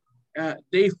 Well,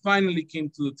 they finally came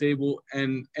to the table,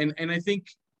 and I think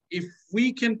if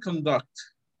we can conduct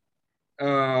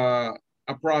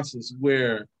a process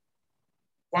where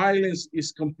violence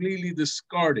is completely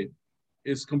discarded,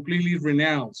 is completely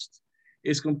renounced,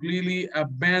 is completely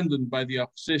abandoned by the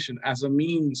opposition as a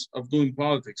means of doing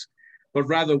politics, but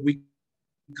rather we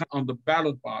on the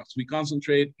ballot box, we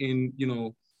concentrate in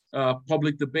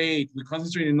public debate, we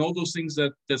concentrate in all those things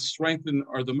that strengthen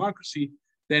our democracy,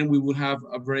 then we will have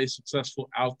a very successful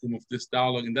outcome of this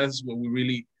dialogue, and that's what we're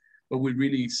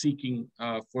really seeking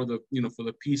for the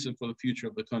peace and for the future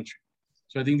of the country.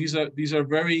 So I think these are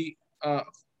very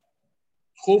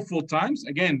hopeful times.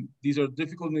 Again, these are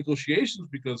difficult negotiations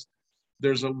because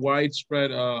there's a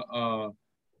widespread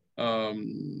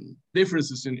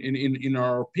differences in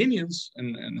our opinions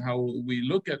and how we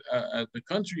look at the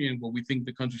country and what we think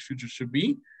the country's future should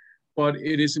be. But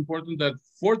it is important that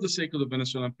for the sake of the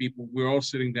Venezuelan people, we're all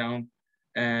sitting down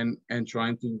and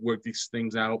trying to work these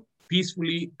things out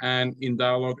peacefully and in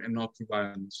dialogue and not through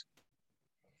violence.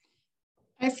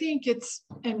 I think it's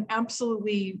an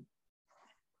absolutely,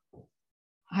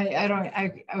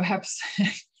 I have,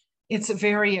 it's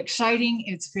very exciting,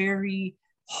 it's very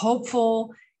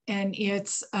hopeful, and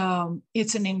it's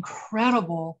an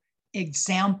incredible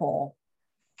example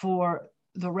for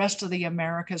the rest of the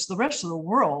Americas, the rest of the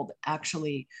world,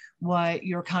 actually, what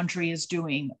your country is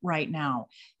doing right now.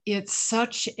 It's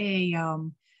such a,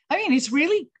 I mean, it's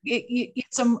really,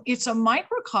 it's a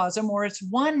microcosm, or it's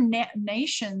one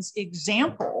nation's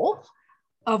example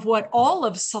of what all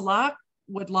of CELAC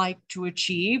would like to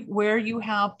achieve, where you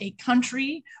have a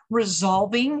country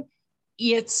resolving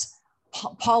its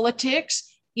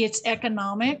politics, its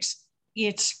economics,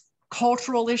 its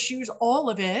cultural issues, all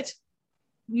of it.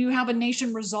 You have a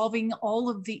nation resolving all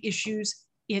of the issues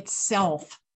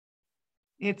itself.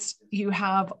 You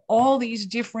have all these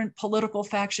different political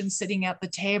factions sitting at the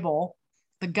table,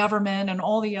 the government and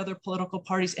all the other political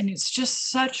parties, and it's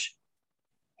such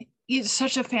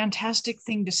a fantastic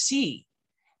thing to see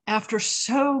after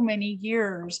so many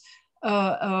years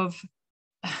of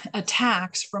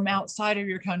attacks from outside of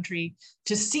your country,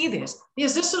 to see this,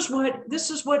 because this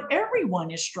is what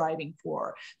everyone is striving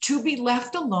for, to be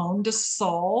left alone to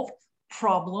solve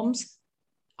problems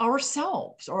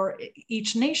ourselves, or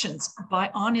each nation's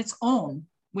on its own,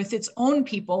 with its own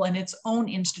people and its own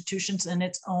institutions and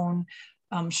its own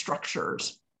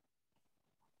structures.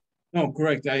 No,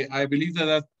 correct. I believe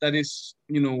that is,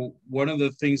 one of the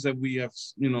things that we have,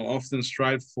 often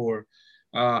strived for,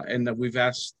 and that we've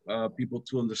asked people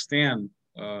to understand,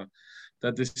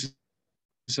 that this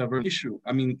is a real issue.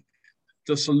 I mean,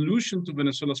 the solution to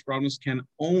Venezuela's problems can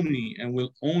only and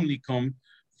will only come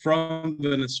from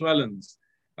Venezuelans.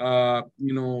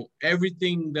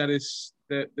 Everything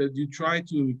that you try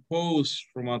to impose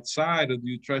from outside, or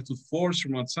you try to force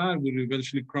from outside, will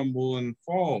eventually crumble and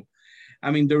fall. I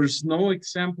mean, there is no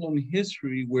example in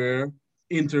history where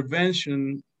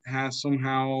intervention has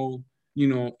somehow,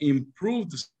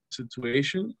 improved the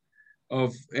situation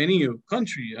of any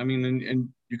country. I mean, and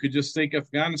you could just take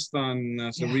Afghanistan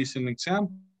as a recent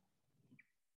example.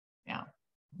 Yeah.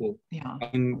 Yeah. I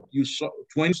mean, you saw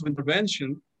 20 years of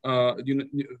intervention.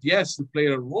 Yes, it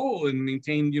played a role and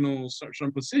maintained,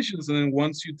 certain positions. And then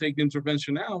once you take the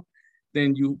intervention out,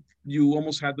 then you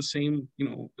almost had the same,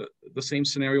 the same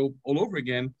scenario all over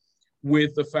again,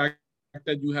 with the fact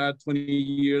that you had 20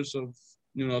 years of,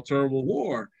 a terrible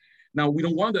war. Now, we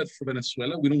don't want that for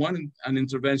Venezuela. We don't want an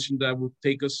intervention that would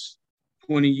take us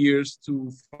 20 years to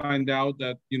find out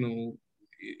that, it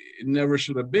never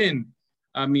should have been.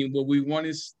 I mean, what we want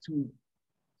is to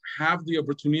have the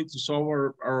opportunity to solve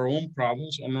our own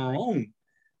problems on our own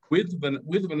with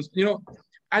Venezuela.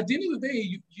 At the end of the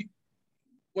day,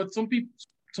 what some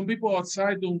people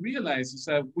outside don't realize is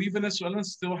that we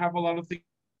Venezuelans still have a lot of things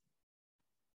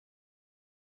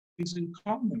in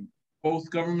common, both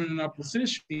government and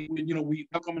opposition. We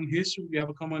have a common history.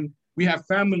 We have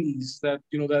families that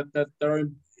that are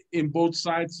in both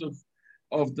sides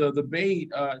of the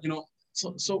debate.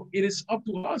 So it is up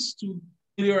to us to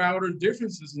clear out our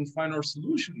differences and find our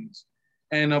solutions,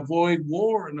 and avoid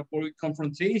war, and avoid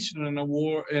confrontation, and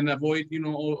avoid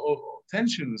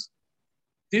tensions.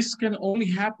 This can only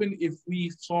happen if we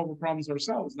solve the problems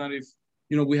ourselves, not if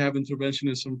we have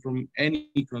interventionism from any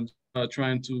country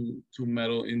trying to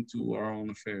meddle into our own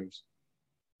affairs.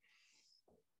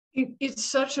 It's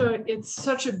such a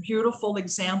beautiful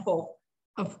example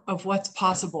of what's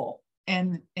possible,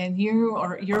 and you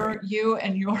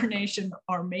and your nation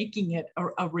are making it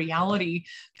a reality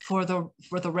for the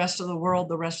rest of the world,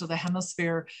 the rest of the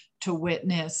hemisphere, to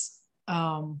witness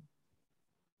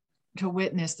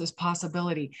this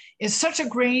possibility. Is such a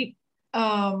great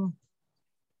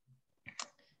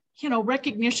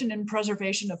recognition and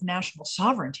preservation of national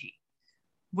sovereignty,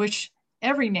 which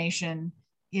every nation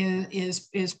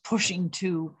is pushing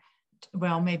to,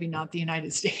 well, maybe not the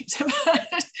United States,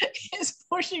 but is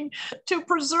pushing to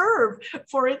preserve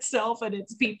for itself and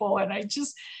its people. And I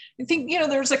think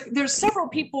there's several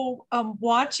people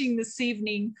watching this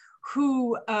evening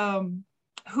who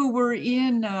were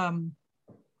in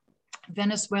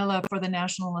Venezuela for the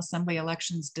National Assembly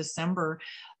elections December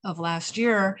of last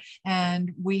year,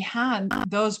 and we had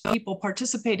those people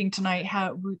participating tonight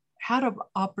had an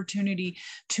opportunity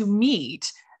to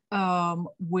meet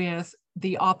with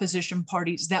the opposition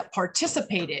parties that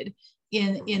participated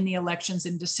in the elections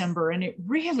in December. And it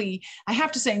really, I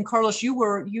have to say, and Carlos,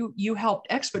 you helped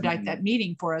expedite that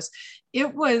meeting for us.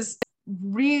 It was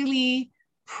really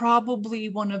probably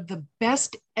one of the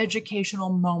best educational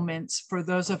moments for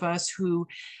those of us who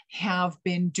have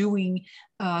been doing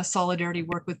solidarity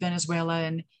work with Venezuela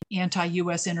and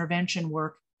anti-US intervention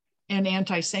work and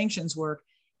anti-sanctions work.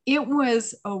 It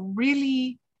was a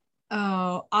really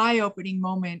eye-opening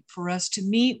moment for us to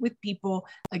meet with people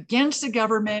against the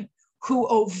government who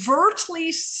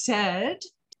overtly said,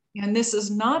 and this is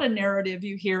not a narrative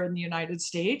you hear in the United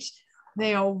States,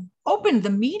 they opened the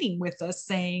meeting with us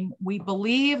saying, we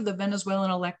believe the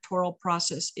Venezuelan electoral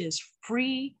process is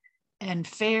free and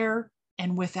fair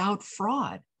and without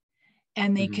fraud.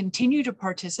 And they continue to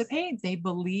participate. They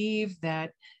believe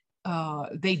that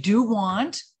they do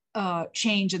want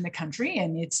change in the country,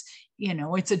 and it's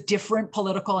a different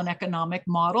political and economic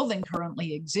model than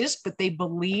currently exists, but they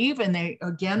believe, and they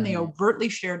overtly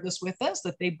shared this with us,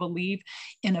 that they believe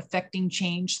in effecting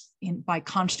change by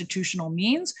constitutional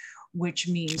means, which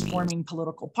means forming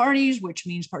political parties, which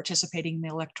means participating in the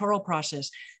electoral process.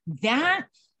 That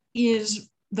is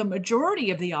the majority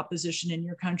of the opposition in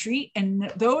your country,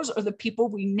 and those are the people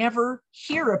we never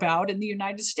hear about in the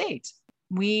United States.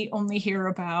 We only hear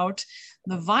about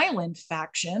the violent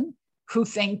faction, who,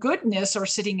 thank goodness, are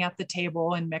sitting at the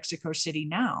table in Mexico City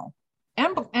now,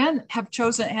 and have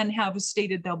chosen and have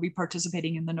stated they'll be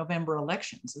participating in the November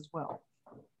elections as well.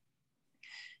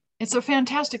 It's a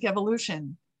fantastic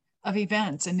evolution of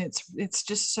events, and it's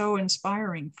just so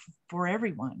inspiring for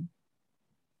everyone.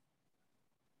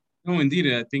 No,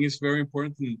 indeed, I think it's very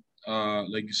important.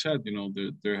 Like you said,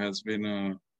 there has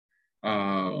been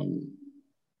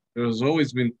there's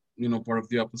always been, part of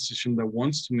the opposition that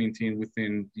wants to maintain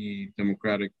within the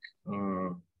democratic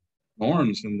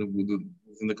norms and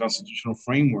within the constitutional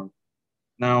framework.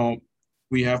 Now,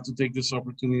 we have to take this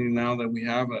opportunity now that we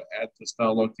have at this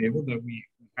dialogue table, that we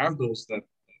have those that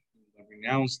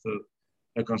renounced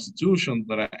the Constitution,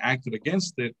 that acted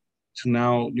against it, to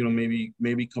now,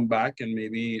 maybe come back and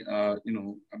maybe,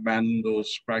 abandon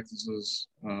those practices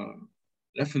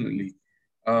definitively.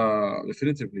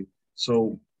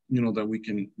 So, that we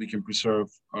can preserve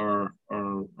our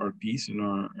peace and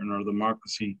our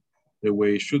democracy the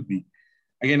way it should be.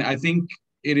 Again, I think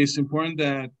it is important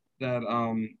that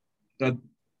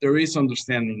there is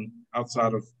understanding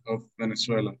outside of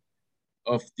Venezuela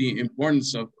of the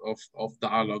importance of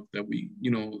dialogue, that we,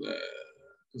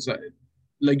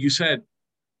 like you said,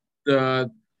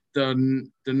 the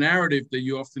narrative that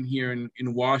you often hear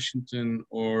in Washington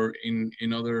or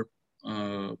in other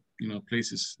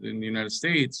places in the United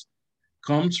States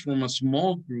comes from a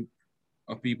small group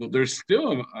of people. There's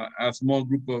still a small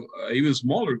group of even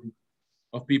smaller group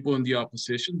of people in the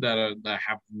opposition that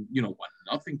have want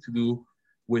nothing to do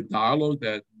with dialogue,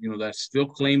 that that still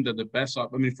claim that the best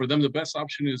for them the best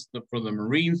option is for the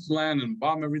Marines to land and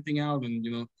bomb everything out, and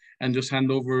and just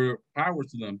hand over power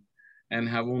to them and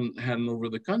hand over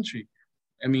the country.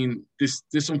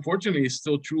 This unfortunately is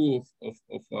still true of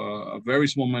a very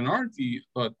small minority,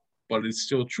 but it's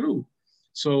still true.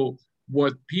 So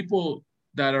what people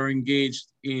that are engaged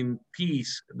in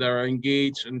peace, that are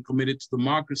engaged and committed to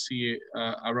democracy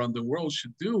around the world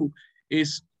should do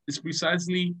is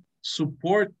precisely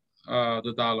support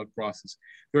the dialogue process.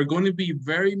 There are going to be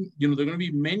there are going to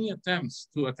be many attempts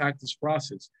to attack this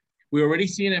process. We're already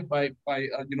seeing it by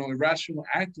irrational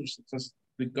actors such as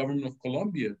the government of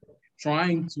Colombia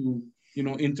trying to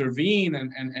intervene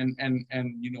and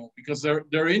because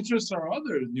their interests are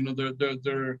others.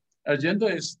 Their agenda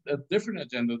is a different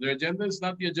agenda. Their agenda is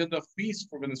not the agenda of peace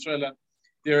for Venezuela.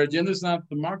 Their agenda is not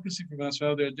democracy for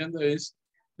Venezuela. Their agenda is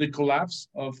the collapse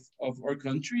of our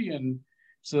country, and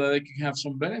so that they can have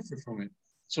some benefit from it.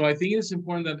 So I think it's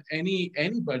important that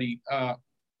anybody,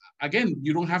 again,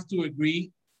 you don't have to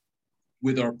agree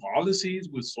with our policies,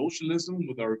 with socialism,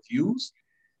 with our views,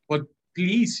 but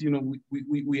please,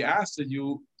 we ask that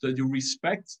you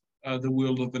respect the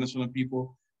will of Venezuelan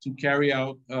people to carry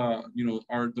out,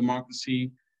 our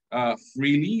democracy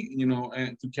freely,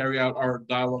 and to carry out our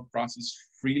dialogue process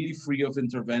freely, free of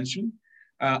intervention,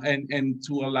 and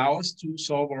to allow us to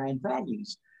solve our own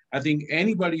problems. I think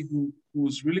anybody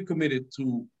who's really committed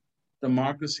to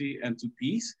democracy and to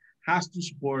peace has to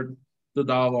support the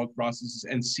dialogue processes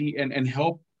and see and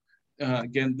help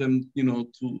get them,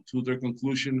 to their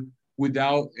conclusion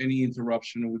without any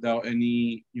interruption or without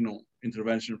any,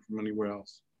 intervention from anywhere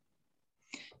else.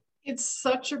 It's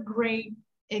such a great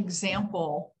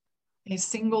example, a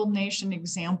single nation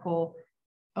example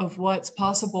of what's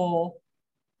possible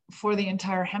for the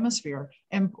entire hemisphere,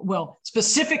 and well,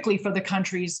 specifically for the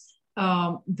countries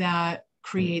that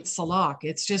create SALAC.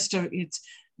 It's just I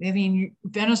mean,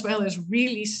 Venezuela is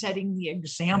really setting the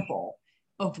example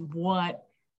of what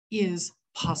is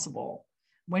possible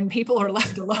when people are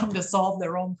left alone to solve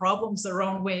their own problems their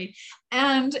own way.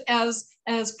 And as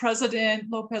President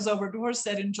Lopez Obrador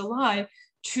said in July,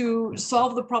 to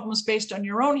solve the problems based on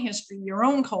your own history, your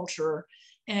own culture,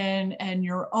 and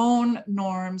your own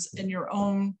norms and your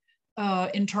own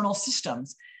internal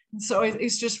systems. And so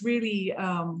it's just really,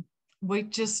 we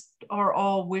just are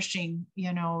all wishing,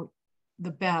 you know,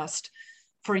 the best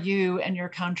for you and your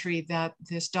country, that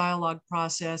this dialogue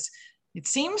process, it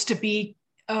seems to be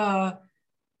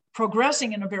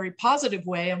progressing in a very positive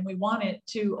way, and we want it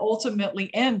to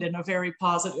ultimately end in a very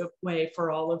positive way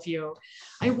for all of you.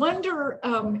 I wonder,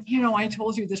 you know, I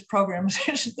told you this program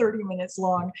is 30 minutes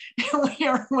long, and we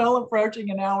are well approaching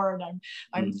an hour, and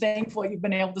I'm thankful you've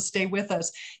been able to stay with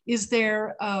us. Is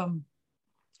there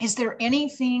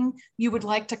anything you would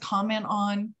like to comment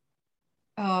on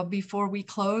before we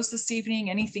close this evening?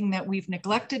 Anything that we've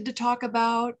neglected to talk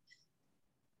about?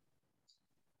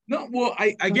 No, well,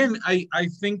 I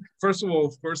think, first of all,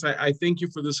 of course, I thank you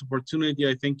for this opportunity.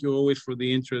 I thank you always for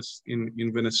the interest in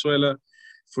Venezuela,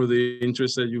 for the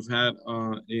interest that you've had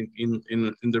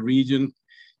in the region.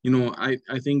 You know,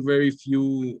 I think very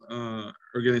few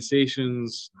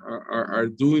organizations are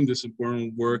doing this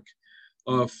important work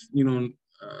of, you know,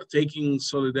 taking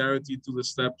solidarity to the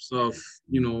steps of,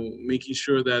 you know, making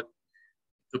sure that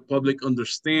the public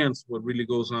understands what really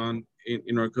goes on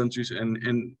in our countries,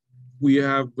 and we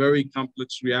have very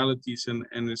complex realities, and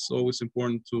it's always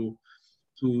important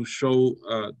to show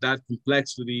that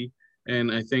complexity.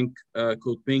 And I think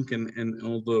Code Pink and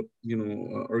all the, you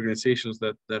know, organizations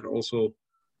that also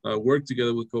work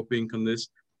together with Code Pink on this.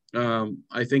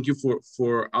 I thank you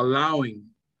for allowing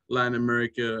Latin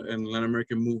America and Latin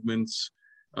American movements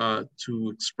to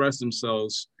express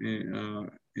themselves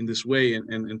in this way,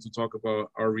 and to talk about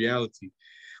our reality.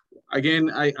 Again,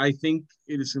 I think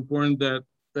it is important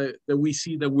that we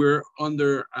see that we're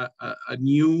under a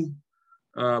new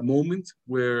moment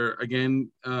where, again,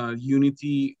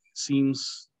 unity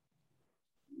seems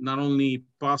not only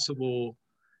possible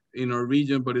in our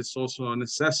region, but it's also a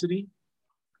necessity.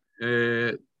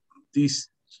 These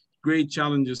great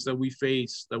challenges that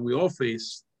we all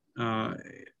face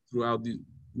throughout the,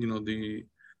 you know, the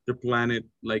planet,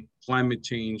 like climate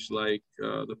change, like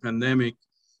the pandemic,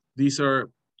 these are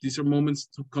moments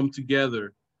to come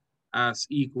together as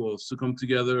equals, to come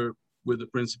together with the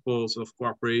principles of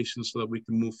cooperation so that we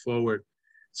can move forward.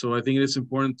 So I think it is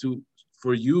important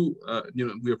for you, you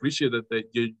know, we appreciate that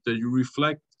you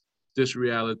reflect this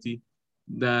reality,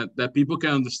 that people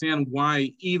can understand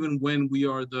why, even when we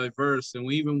are diverse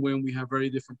and even when we have very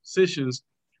different positions,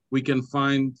 we can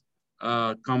find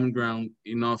common ground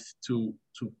enough to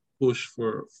push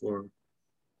for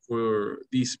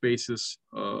these spaces,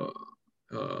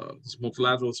 these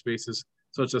multilateral spaces,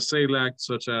 such as CELAC,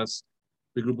 such as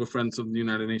the Group of Friends of the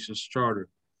United Nations Charter.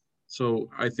 So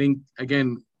I think,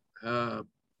 again,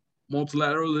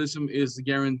 multilateralism is the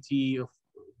guarantee of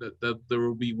that there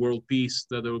will be world peace,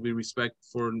 that there will be respect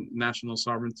for national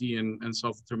sovereignty and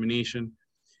self-determination.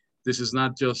 This is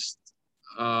not just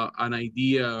an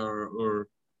idea or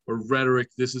rhetoric.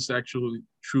 This is actually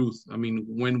truth. I mean,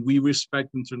 when we respect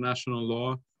international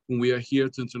law, when we adhere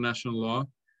to international law,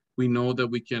 we know that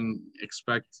we can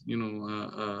expect, you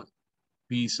know,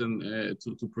 peace and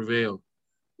to prevail.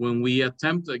 When we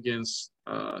attempt against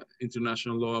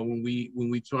international law, when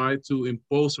we try to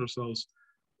impose ourselves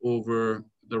over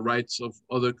the rights of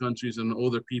other countries and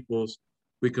other peoples,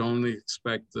 we can only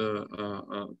expect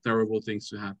terrible things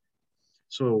to happen.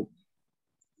 So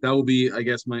that will be, I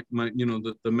guess, my you know,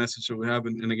 the message that we have.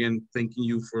 And again, thanking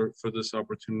you for this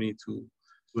opportunity to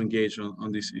engage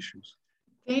on these issues.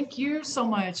 Thank you so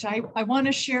much. I want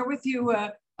to share with you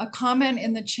a comment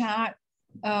in the chat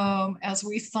as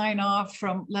we sign off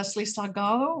from Leslie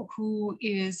Salgado, who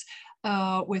is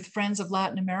with Friends of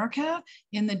Latin America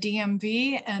in the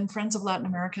DMV, and Friends of Latin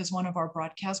America is one of our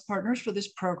broadcast partners for this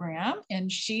program.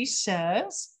 And she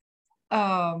says,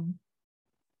 oh,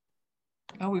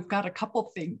 we've got a couple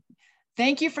things.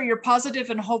 Thank you for your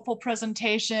positive and hopeful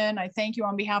presentation. I thank you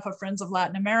on behalf of Friends of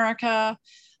Latin America.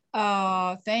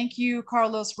 Thank you,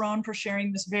 Carlos Ron, for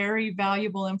sharing this very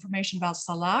valuable information about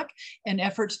SALAC and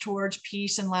efforts towards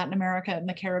peace in Latin America and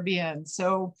the Caribbean.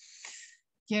 So,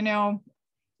 you know,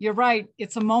 you're right.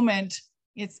 It's a moment.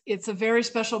 It's a very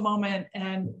special moment,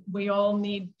 and we all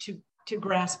need to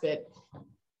grasp it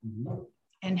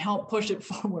and help push it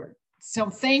forward.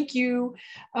 So thank you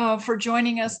for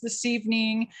joining us this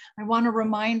evening. I want to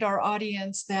remind our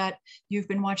audience that you've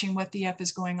been watching What the F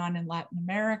is Going On in Latin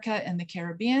America and the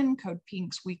Caribbean, Code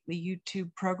Pink's weekly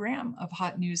YouTube program of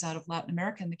hot news out of Latin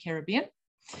America and the Caribbean.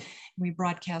 We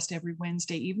broadcast every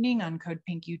Wednesday evening on Code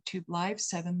Pink YouTube Live,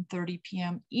 7:30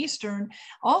 p.m. Eastern.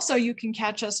 Also, you can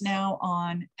catch us now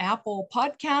on Apple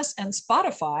Podcasts and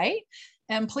Spotify.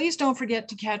 And please don't forget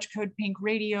to catch Code Pink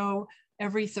Radio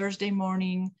every Thursday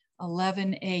morning,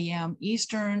 11 a.m.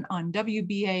 Eastern on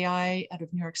WBAI out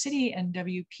of New York City and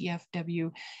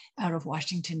WPFW out of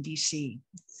Washington, D.C.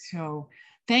 So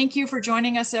thank you for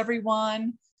joining us,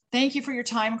 everyone. Thank you for your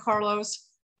time, Carlos.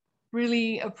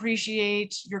 Really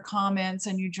appreciate your comments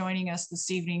and you joining us this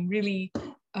evening. Really,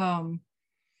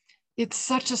 it's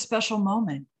such a special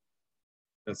moment.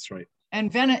 That's right.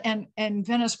 And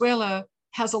Venezuela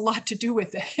has a lot to do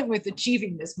with it, with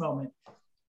achieving this moment.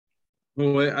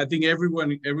 Well, I think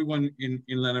everyone in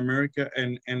Latin America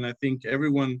and I think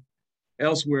everyone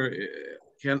elsewhere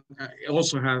can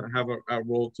also have a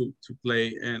role to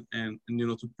play and you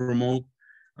know, to promote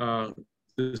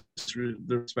the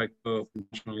respect of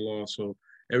international law. So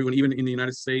everyone, even in the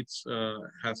United States,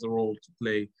 has a role to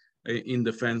play in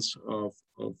defense of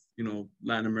you know,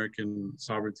 Latin American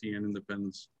sovereignty and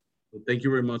independence. So thank you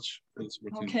very much.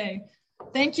 Okay,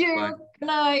 thank you. Bye. Good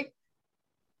night.